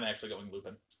 I'm actually going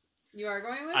Lupin. You are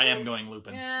going Lupin? I am going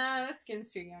Lupin. Yeah, that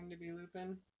skin's too young to be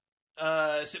Lupin.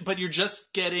 But you're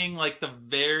just getting like the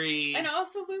very. And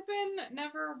also, Lupin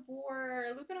never wore.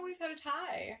 Lupin always had a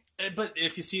tie. But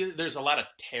if you see, there's a lot of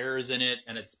tears in it,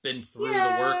 and it's been through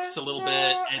Yeah, the works a little no,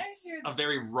 bit. I It's hear a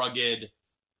very rugged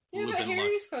Yeah, Lupin but look.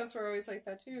 Harry's clothes were always like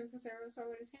that too, because there was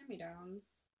always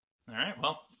hand-me-downs. All right,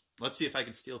 well, let's see if I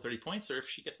can steal 30 points or if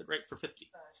she gets it right for 50.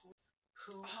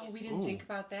 Who Oh, is we it? didn't Ooh. think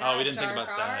about that. Oh, we didn't think Dark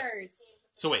about that. arts.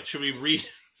 So wait, should we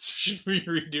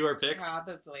redo our picks?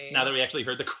 Probably. Now that we actually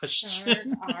heard the question.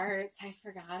 Dark arts. I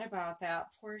forgot about that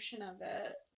portion of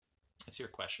it. That's your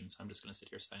question, so I'm just going to sit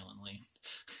here silently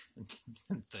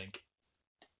and think.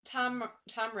 Tom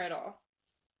Riddle.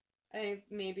 I think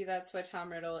maybe that's what Tom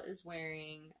Riddle is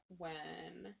wearing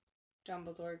when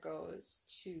Dumbledore goes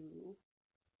to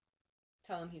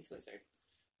tell him he's wizard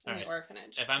in the Alright.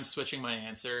 orphanage. If I'm switching my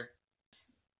answer,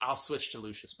 I'll switch to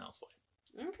Lucius Malfoy.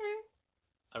 Okay.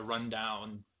 A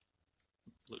rundown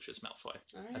Lucius Malfoy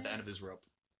All at right. the end of his rope.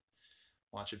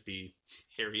 Watch it be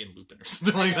Harry and Lupin or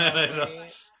something like that. I don't know.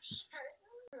 Right.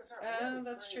 Oh,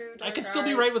 that's true. I Dark could still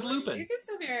be right with arts. Lupin. You could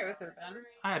still be right with Lupin.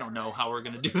 I don't know how we're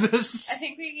going to do this. I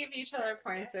think we give each other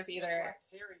points if either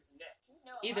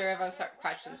of us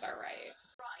questions are right.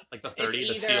 Like the If 30, the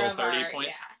either steal of 30 our-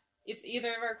 points. Yeah. If either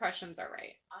of our questions are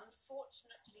right.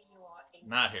 Unfortunately, you are incorrect.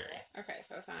 Not Harry. Okay,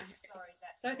 so it's not Harry. Sorry,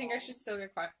 that's So I think I wrong. should still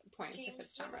get points if Team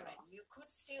it's Tom Riddle. Slytherin, you could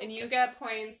steal And you just get one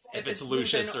points point. if it's it's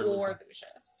Lucius Lupin or or Lupin.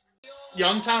 Lucius.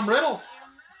 Young Tom Riddle.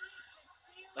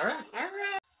 All right.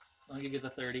 Alright. I'll give you the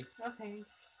 30. Well,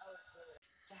 thanks.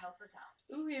 To help us out.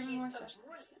 Ooh, we have more He's a special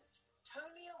brilliant,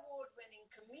 Tony Award-winning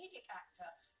comedic actor,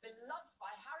 beloved by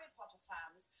Harry Potter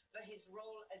fans for his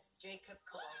role as Jacob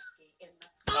Kowalski in the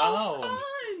Oh,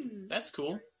 fun! that's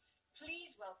cool.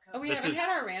 Please welcome. Oh, we This haven't is- had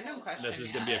our random question This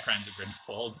is going to be a yet. Crimes of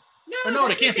Grindelwald. No, Or no,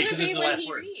 it this can't be, gonna 'cause this is the when last he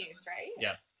word. reads, right?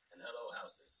 Yeah. And hello,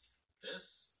 houses.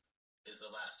 This is the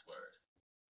last word.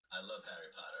 I love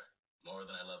Harry Potter more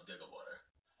than I love Giggle Water.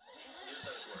 Here's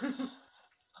how this works.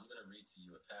 I'm going to read to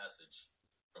you a passage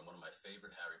from one of my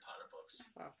favorite Harry Potter books,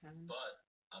 Okay. but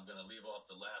I'm going to leave off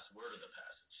the last word of the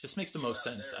passage. This makes the most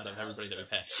sense out of everybody that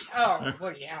we've had. Oh,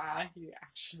 well, yeah, he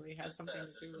actually has This something to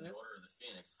passage do from with the it. Order of the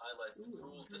Phoenix highlights the Ooh.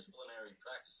 cruel disciplinary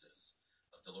practices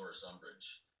of Dolores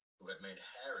Umbridge, who had made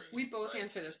Harry... We both write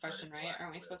answer this his dreaded question, right? Black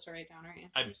Aren't we Quill. supposed to write down our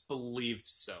I answers? believe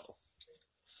so.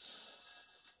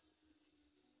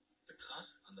 The cut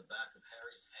on the back of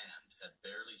Harry's hand had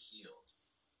barely healed,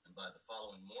 and by the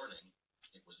following morning,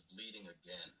 it was bleeding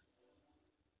again.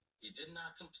 He did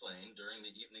not complain during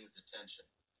the evening's detention.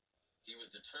 He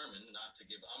was determined not to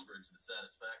give Umbridge the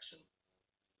satisfaction.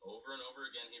 Over and over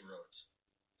again he wrote,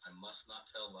 "I must not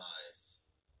tell lies,"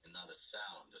 and not a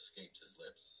sound escaped his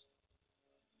lips,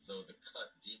 though the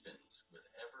cut deepened with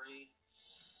every...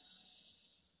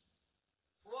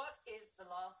 What is the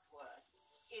last word?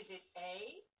 Is it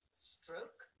A,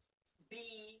 stroke,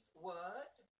 B, word,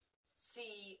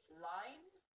 C, line,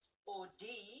 or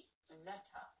D,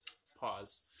 letter?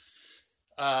 Pause.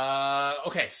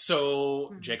 Okay,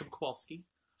 so Jacob Kowalski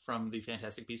from the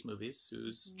Fantastic Beasts movies,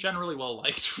 who's generally well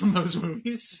liked from those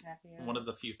movies. Happy One of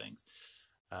the Hours. few things.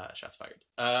 Shots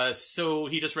fired. So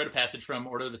he just read a passage from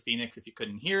Order of the Phoenix, if you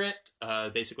couldn't hear it,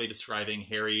 basically describing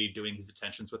Harry doing his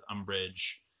attentions with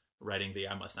Umbridge, writing the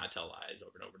I must not tell lies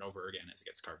over and over and over again as it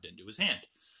gets carved into his hand.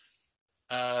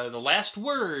 The last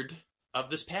word of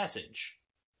this passage,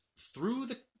 though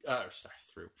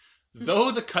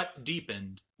the cut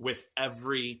deepened with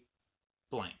every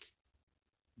blank.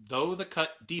 Though the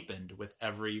cut deepened with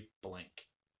every blank.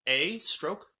 A,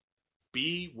 stroke.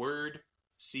 B, word.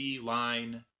 C,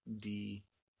 line. D,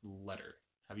 letter.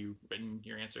 Have you written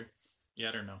your answer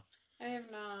yet or no? I have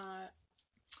not.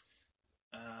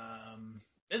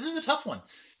 This is a tough one.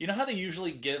 You know how they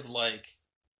usually give, like,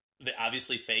 the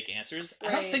obviously fake answers?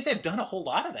 Right. I don't think they've done a whole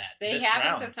lot of that They this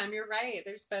haven't round. this time. You're right.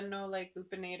 There's been no, like,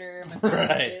 Lupinator,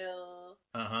 Right. Bill.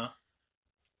 Uh-huh.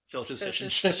 Filch's Fish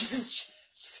and Fish and Chips.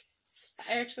 Chips.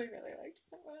 I actually really liked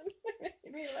that one. It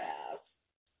made me laugh.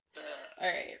 All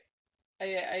right.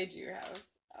 I do have...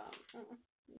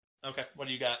 Okay, what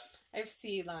do you got? I have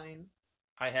C line.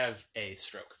 I have A,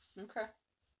 stroke. Okay.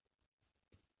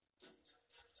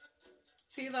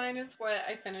 C line is what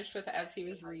I finished with as he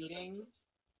was reading.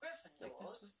 Like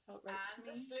this one felt right to And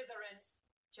the me. Slytherins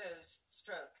chose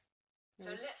stroke.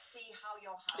 So Nice. let's see how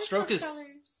your house... Stroke is-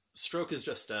 Colors. Stroke is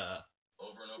just a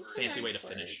Over and over It's a again, fancy way to nice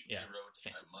word. finish. Yeah, he wrote, it's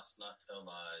fancy. I must not tell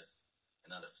lies,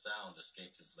 and not a sound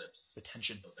escaped his lips. The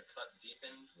tension. Though the cut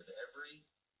deepened with every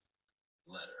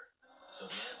letter. So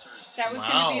the answer is D. That was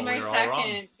Wow, going to be my we were all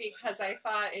second wrong. because I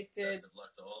thought it did Best of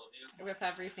luck to all of you. with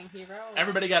everything he wrote.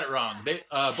 Everybody got it wrong. They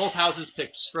both houses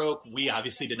picked stroke. We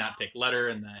obviously did not pick letter,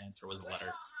 and the answer was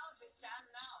letter.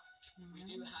 We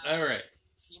do have All right.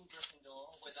 Team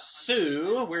Gryffindor with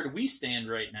So, where do we stand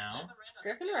right now?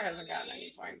 Gryffindor hasn't gotten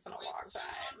any points in a long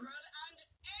time.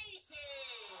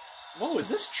 180. Whoa, is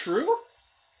this true?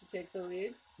 To take the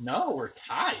lead. No, we're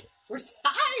tied. We're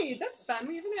tied. That's fun.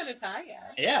 We haven't had a tie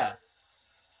yet. Yeah.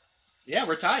 Yeah,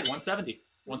 we're tied. 170.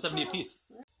 170 apiece.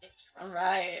 All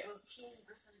right. Will Team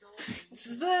Gryffindor... This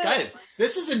is a Guys,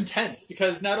 this is intense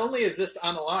because not only is this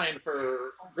on the line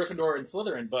for Gryffindor and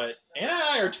Slytherin, but Anna and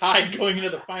I are tied going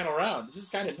into the final round. This is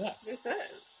kind of nuts. This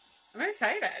is. I'm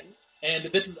excited. And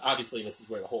this is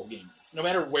where the whole game is. No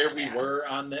matter where we Yeah. were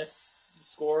on this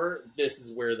score, this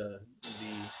is where the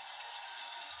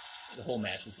whole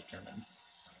match is determined.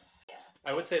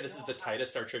 I would say this is the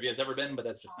tightest our trivia has ever been, but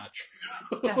that's just not true.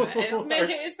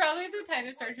 It's probably the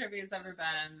tightest our trivia has ever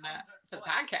been for the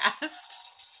podcast.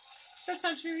 That's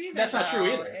not true either. That's not true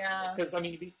though. either. Yeah. Because, I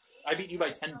mean, I beat you by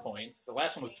 10 points. The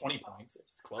last one was 20 points.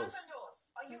 It's close. Gryffindors,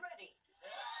 are you ready?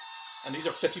 And these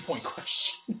are 50-point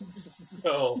questions.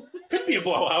 So, could be a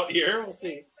blowout here. We'll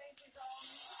see.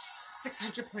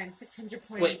 600 points. 600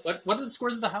 points. Wait, what are the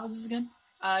scores of the houses again?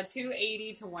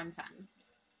 280 to 110.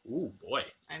 Ooh, boy.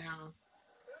 I know.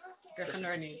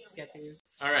 Gryffindor needs to get these.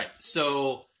 All right,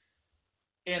 so,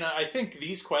 Anna, I think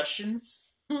these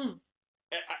questions...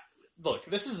 Look,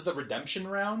 this is the redemption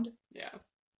round. Yeah.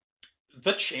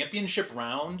 The championship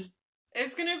round,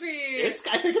 It's gonna be. I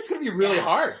think it's going to be really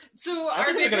hard. So I our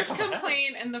think they're gonna biggest come ahead.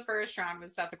 complaint in the first round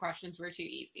was that the questions were too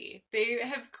easy. They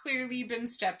have clearly been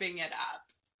stepping it up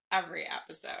every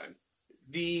episode.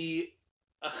 The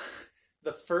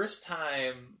first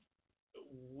time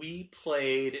we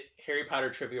played Harry Potter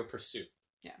Trivial Pursuit.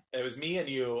 Yeah. It was me and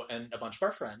you and a bunch of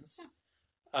our friends.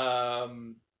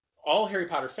 All Harry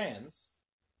Potter fans.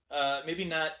 Maybe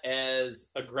not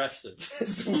as aggressive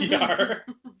as we are.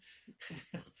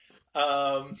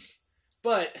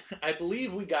 But I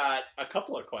believe we got a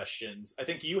couple of questions. I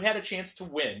think you had a chance to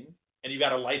win, and you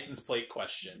got a license plate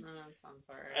question. Oh, that sounds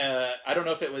about right. I don't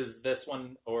know if it was this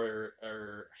one or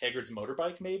Hagrid's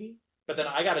motorbike, maybe. But then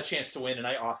I got a chance to win, and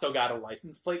I also got a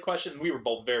license plate question. We were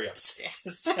both very upset.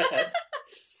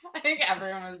 I think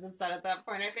everyone was upset at that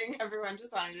point. I think everyone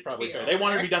just wanted it Probably to be fair. over. They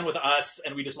wanted to be done with us,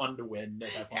 and we just wanted to win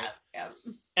at that point. Yeah.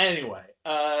 Anyway,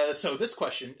 so this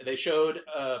question, they showed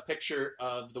a picture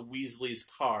of the Weasley's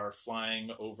car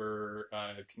flying over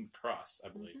King's Cross, I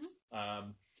believe.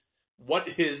 What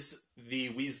is the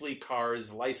Weasley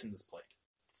car's license plate?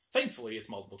 Thankfully, it's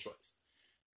multiple choice.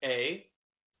 A,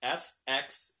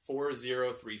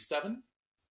 FX4037.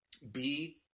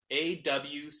 B,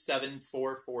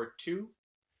 AW7442.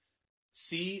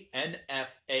 C,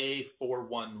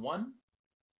 NFA411.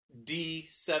 D,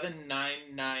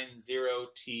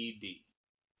 7990TD.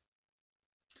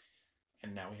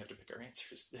 And now we have to pick our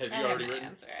answers. Have I you have already my written?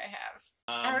 answer. I have.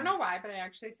 I don't know why, but I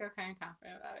actually feel kind of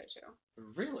confident about it too.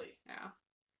 Really? Yeah.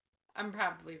 I'm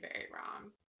probably very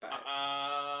wrong, but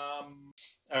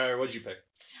What did you pick?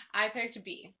 I picked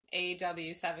B.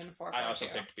 AW7442. I also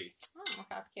picked B. Oh,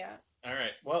 copycat. All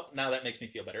right. Well, now that makes me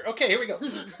feel better. Okay, here we go.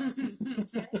 Is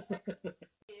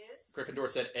Gryffindor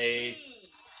said A. B.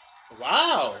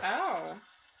 Wow! Oh.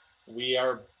 We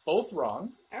are both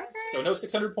wrong. Okay. So no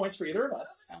 600 points for either of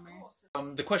us.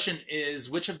 Bummer. The question is,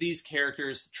 which of these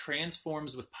characters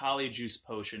transforms with Polyjuice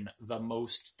Potion the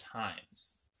most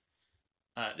times?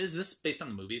 Is this based on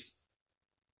the movies?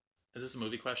 Is this a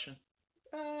movie question?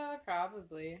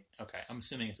 Probably. Okay, I'm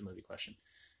assuming it's a movie question.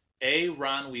 A.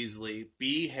 Ron Weasley.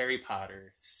 B. Harry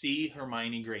Potter. C.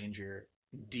 Hermione Granger.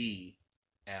 D.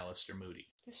 Alistair Moody.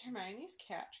 Does Hermione's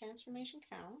cat transformation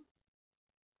count?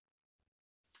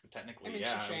 Technically, I mean,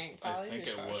 yeah. she drank I think Polyjuice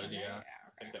it Potion, would, right? yeah. Yeah,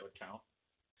 I think okay. that would count.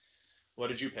 What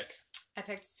did you pick? I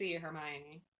picked C,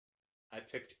 Hermione. I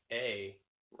picked A.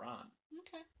 Ron.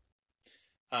 Okay.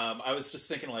 I was just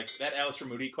thinking, like, that Alistair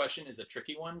Moody question is a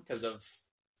tricky one because of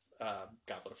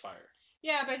Goblet of Fire.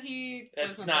 Yeah, but he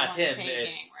It's wasn't not the one him, taking,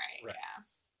 it's- right? right.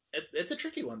 Yeah. It's a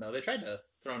tricky one, though. They tried to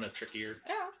throw in a trickier...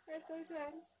 Yeah, right, they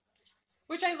did.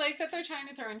 Which I like that they're trying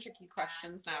to throw in tricky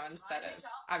questions now instead of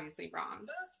obviously wrong.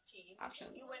 Both teams,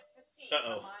 Options. you went for C.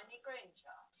 Uh-oh. Hermione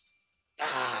Granger.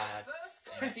 Ah,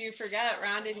 Both Because you forget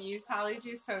Ron didn't use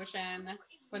Polyjuice Potion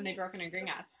when they broke into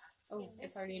Gringotts. Oh,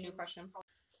 it's already a new question.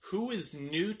 who is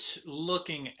Newt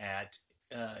looking at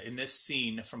in this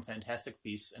scene from Fantastic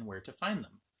Beasts and Where to Find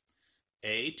Them?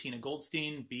 A. Tina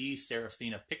Goldstein. B.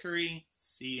 Serafina Pickery.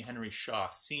 C. Henry Shaw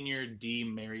Sr. D.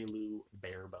 Mary Lou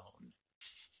Barebone.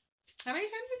 How many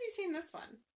times have you seen this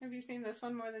one? Have you seen this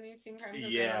one more than you've seen Crimes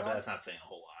of Yeah, Grindelwald? but that's not saying a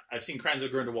whole lot. I've seen Crimes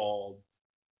of Grindelwald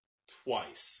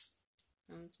twice.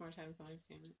 It's more times than I've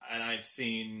seen it. And I've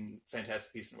seen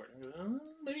Fantastic Beasts and Where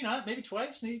maybe not. Maybe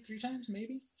twice. Maybe 3 times.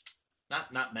 Maybe.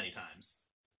 Not many times.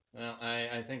 Well,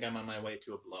 I think I'm on my way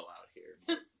to a blowout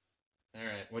here. All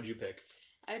right. What'd you pick?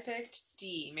 I picked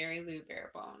D, Mary Lou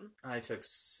Barebone. I took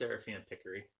Serafina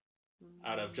Pickery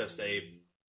out of just a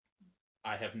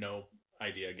I have no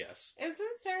idea guess.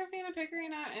 Isn't Serafina Pickery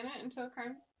not in it until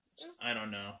Crime? I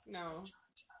don't know. No.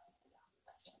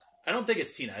 I don't think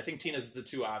it's Tina. I think Tina's the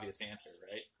too obvious answer,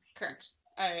 right? Correct.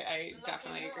 I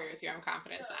definitely agree with you. I'm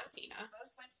confident it's not Tina.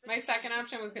 My second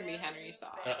option was going to be Henry Shaw.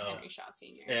 Uh-oh. Henry Shaw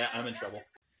Sr. Yeah, I'm in trouble.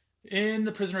 In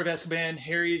The Prisoner of Azkaban,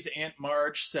 Harry's Aunt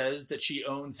Marge says that she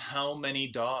owns how many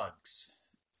dogs?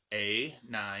 A.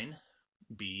 9,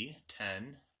 B.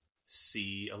 10,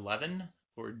 C. 11,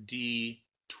 or D.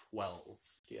 12?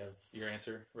 Do you have your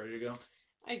answer ready to go?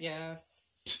 I guess.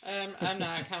 I'm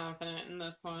not confident in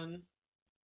this one.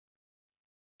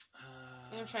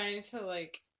 I'm trying to,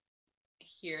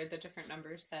 hear the different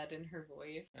numbers said in her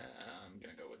voice. I'm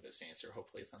going to go with this answer.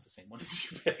 Hopefully it's not the same one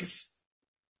as you picked.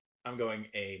 I'm going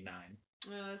A9.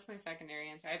 Well, that's my secondary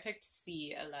answer. I picked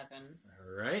C11.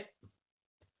 All right.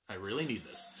 I really need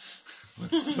this.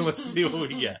 Let's see what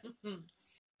we get. Yeah,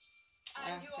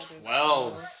 that is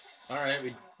Well, cool. all right.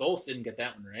 We both didn't get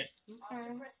that one right. Okay.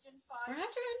 We're not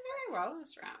doing very well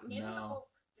this round. No.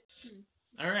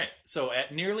 All right. So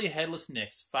at Nearly Headless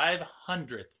Nick's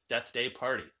 500th Death Day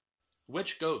party,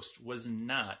 which ghost was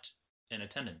not in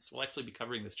attendance? We'll actually be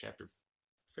covering this chapter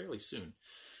fairly soon.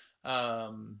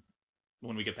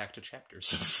 When we get back to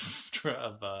chapters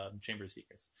of Chamber of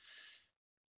Secrets.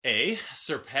 A.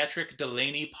 Sir Patrick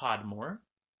Delaney Podmore.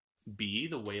 B.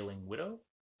 The Wailing Widow.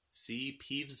 C.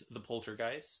 Peeves the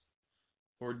Poltergeist.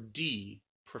 Or D.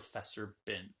 Professor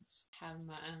Binns. Have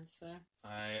my answer.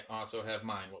 I also have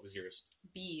mine. What was yours?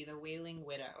 B, the Wailing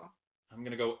Widow. I'm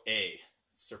going to go A.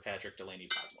 Sir Patrick Delaney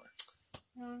Podmore.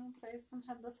 You want to play some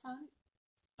Headless Hunt?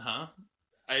 Huh?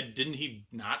 Didn't he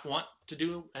not want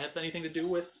to have anything to do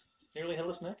with Nearly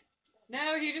Headless Nick?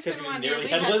 No, he just 'Cause didn't he was want nearly Nearly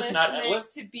headless, Headless, not Nick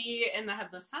headless? to be in the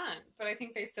Headless Hunt. But I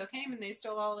think they still came and they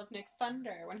stole all of Nick's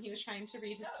thunder when he was trying to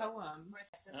read his poem.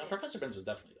 Professor Binns was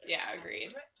definitely there. Yeah,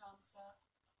 agreed. Correct answer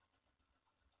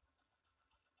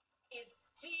is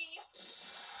D.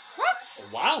 What?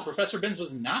 Wow, Professor Binns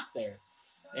was not there.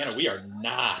 Anna, we are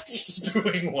not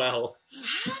doing well.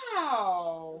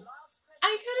 How?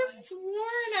 I could have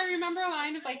sworn I remember a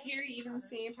line of Harry even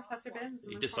seeing Professor Binns.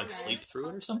 in You the just corner. sleep through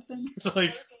it or something?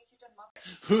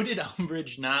 Who did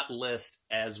Umbridge not list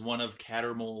as one of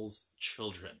Cattermole's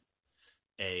children?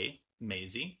 A.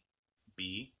 Maisie.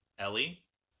 B. Ellie.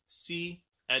 C.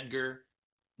 Edgar.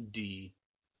 D.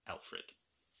 Alfred.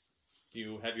 Do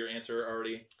you have your answer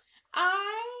already?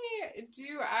 I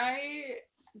do. I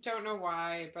don't know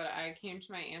why, but I came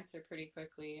to my answer pretty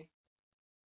quickly.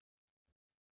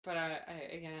 But I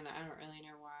don't really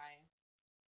know why.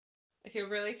 I feel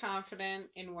really confident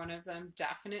in one of them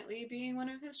definitely being one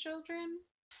of his children.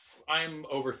 I'm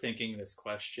overthinking this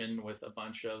question with a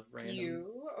bunch of random...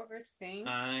 You overthink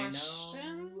questions?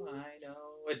 I know.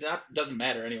 It doesn't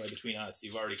matter anyway between us.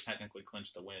 You've already technically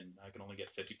clinched the win. I can only get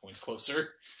 50 points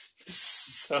closer.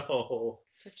 So,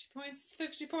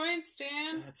 50 points,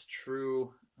 Dan. That's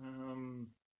true.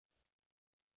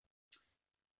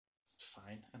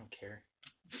 Fine, I don't care.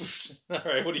 All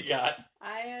right, what do you got?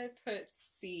 I put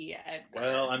C, Edgar.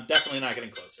 Well, I'm definitely not getting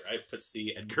closer. I put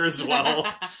C, Edgar as well.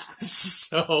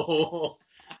 So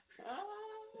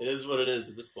it is what it is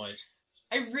at this point.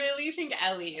 I really think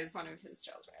Ellie is one of his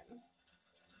children.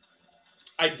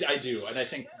 I do, and I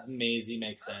think Maisie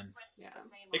makes sense. Yeah.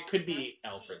 It could be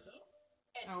Alfred, though.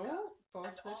 Oh,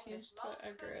 both the teams put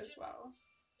Edgar as well.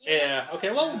 Yeah,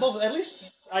 okay, well, both, at least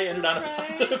I ended on a Right,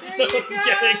 positive there note you of go.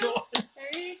 getting one.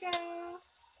 There you go.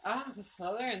 Oh, the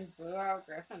Slytherins blew out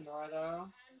Gryffindor, though.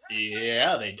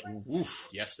 Yeah, they did. Oof,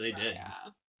 yes, they did. Yeah.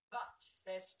 But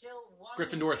there's still one.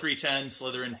 Gryffindor 310,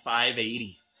 Slytherin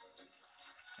 580.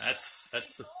 That's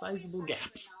a sizable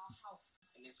gap.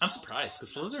 I'm surprised,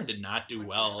 because Slytherin did not do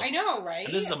well. I know, right?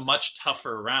 And this is a much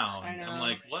tougher round. I know. I'm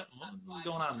like, what is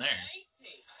going on there?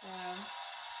 Yeah.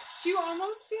 Do you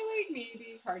almost feel like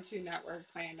maybe Cartoon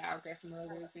Network planned out Gryffindor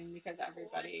losing because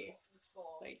everybody,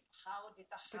 like,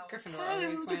 the Gryffindor I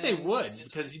always don't think they wins? would,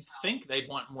 because you'd think they'd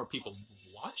want more people to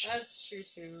watch it. That's true,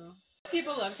 too.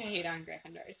 People love to hate on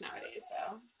Gryffindors nowadays,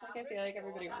 though. Like, I feel like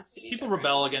everybody wants to be People different.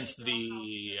 rebel against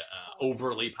the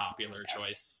overly popular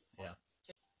choice. Yeah.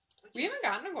 We haven't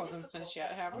gotten a Golden Snitch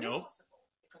yet, have we? Nope.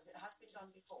 Because it has been done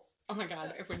before. Oh my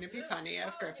god, wouldn't it be funny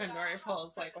if Gryffindor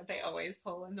pulls, like, what they always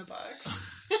pull in the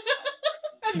books?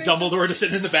 And they Dumbledore just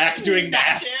sitting in the back doing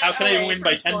math. snatch it How can I away win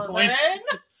by from 10 Slytherin. points?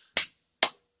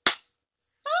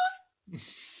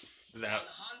 That,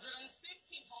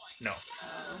 150 points. no,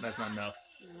 that's not enough.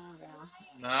 Oh, yeah.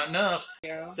 Not enough.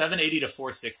 Yeah. 780 to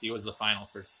 460 was the final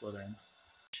for Slytherin.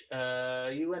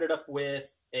 You ended up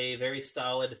with a very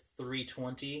solid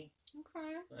 320,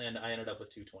 Okay. and I ended up with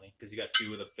 220 because you got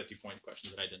 2 of the 50-point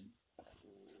questions that I didn't.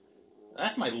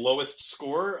 That's my lowest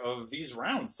score of these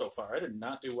rounds so far. I did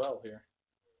not do well here.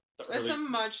 It's a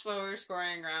much lower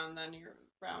scoring round than your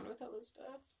round with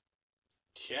Elizabeth.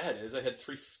 Yeah, it is. I had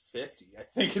 350, I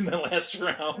think, in the last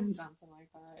round. Something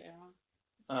like that,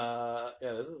 yeah.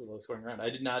 Yeah, this is a low scoring round. I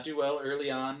did not do well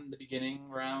early on the beginning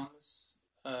rounds.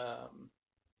 And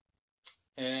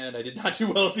I did not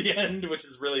do well at the end, which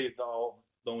is really the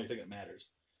only thing that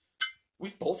matters.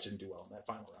 We both didn't do well in that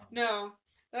final round. No.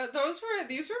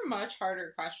 These were much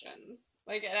harder questions.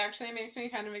 Like, it actually makes me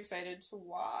kind of excited to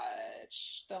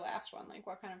watch the last one. Like,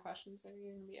 what kind of questions are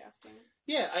you going to be asking?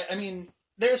 Yeah, I mean,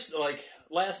 there's, like,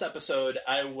 last episode,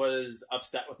 I was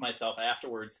upset with myself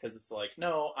afterwards because it's like,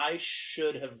 no, I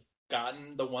should have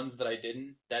gotten the ones that I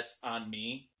didn't. That's on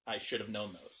me. I should have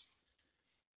known those.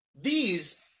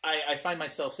 These, I find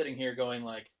myself sitting here going,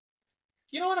 like,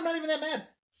 you know what, I'm not even that mad.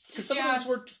 Because some of those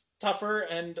were just tougher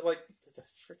and, like, the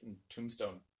freaking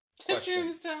tombstone question. The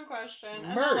tombstone question.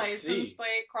 And the Mercy. license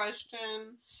plate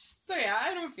question. So, yeah,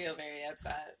 I don't feel very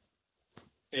upset.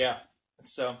 Yeah.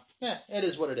 So, yeah, it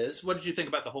is what it is. What did you think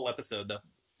about the whole episode, though?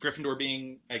 Gryffindor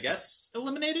being, I guess,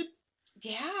 eliminated?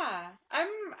 Yeah. I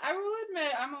will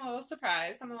admit, I'm a little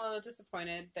surprised. I'm a little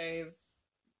disappointed they've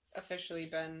officially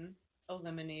been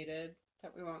eliminated,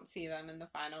 that we won't see them in the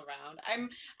final round.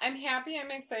 I'm happy,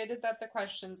 I'm excited that the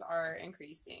questions are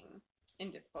increasing in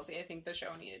difficulty. I think the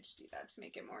show needed to do that to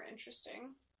make it more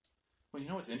interesting. Well, you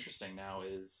know what's interesting now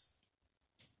is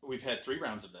we've had 3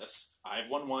 rounds of this. I've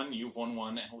won 1, you've won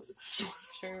 1, and Elizabeth's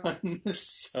won 1.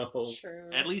 So, True.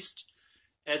 at least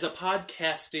as a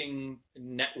podcasting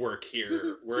network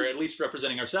here, we're at least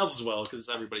representing ourselves well because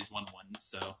everybody's won 1.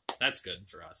 So, that's good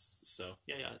for us. So,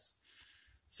 yes.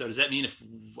 So does that mean if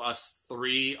us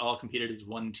 3 all competed as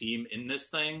one team in this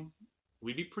thing,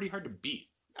 we'd be pretty hard to beat?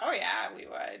 Oh yeah, we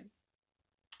would.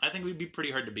 I think we'd be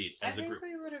pretty hard to beat as a group. I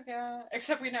think we would have, yeah.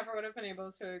 Except we never would have been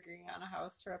able to agree on a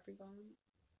house to represent.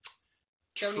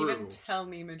 Don't even tell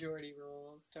me majority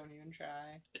rules. Don't even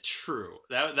try. True.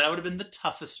 That would have been the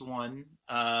toughest one.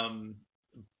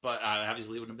 But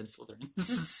obviously it wouldn't have been Slytherin.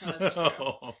 That's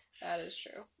true. That is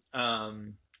true.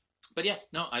 But yeah,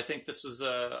 no, I think this was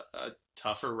a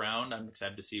tougher round. I'm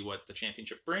excited to see what the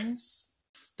championship brings.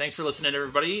 Thanks for listening,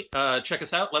 everybody. Check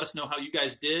us out. Let us know how you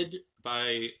guys did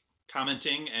by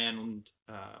commenting and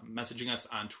messaging us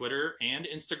on Twitter and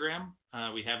Instagram.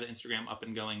 We have the Instagram up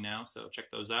and going now, so check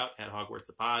those out at Hogwarts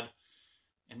a Pod.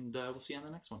 And we'll see you on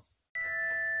the next one.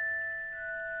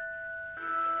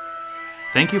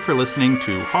 Thank you for listening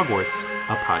to Hogwarts,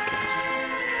 a podcast.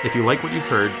 If you like what you've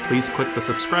heard, please click the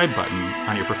subscribe button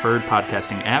on your preferred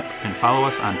podcasting app and follow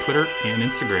us on Twitter and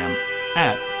Instagram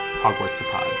at Hogwarts a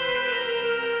Pod.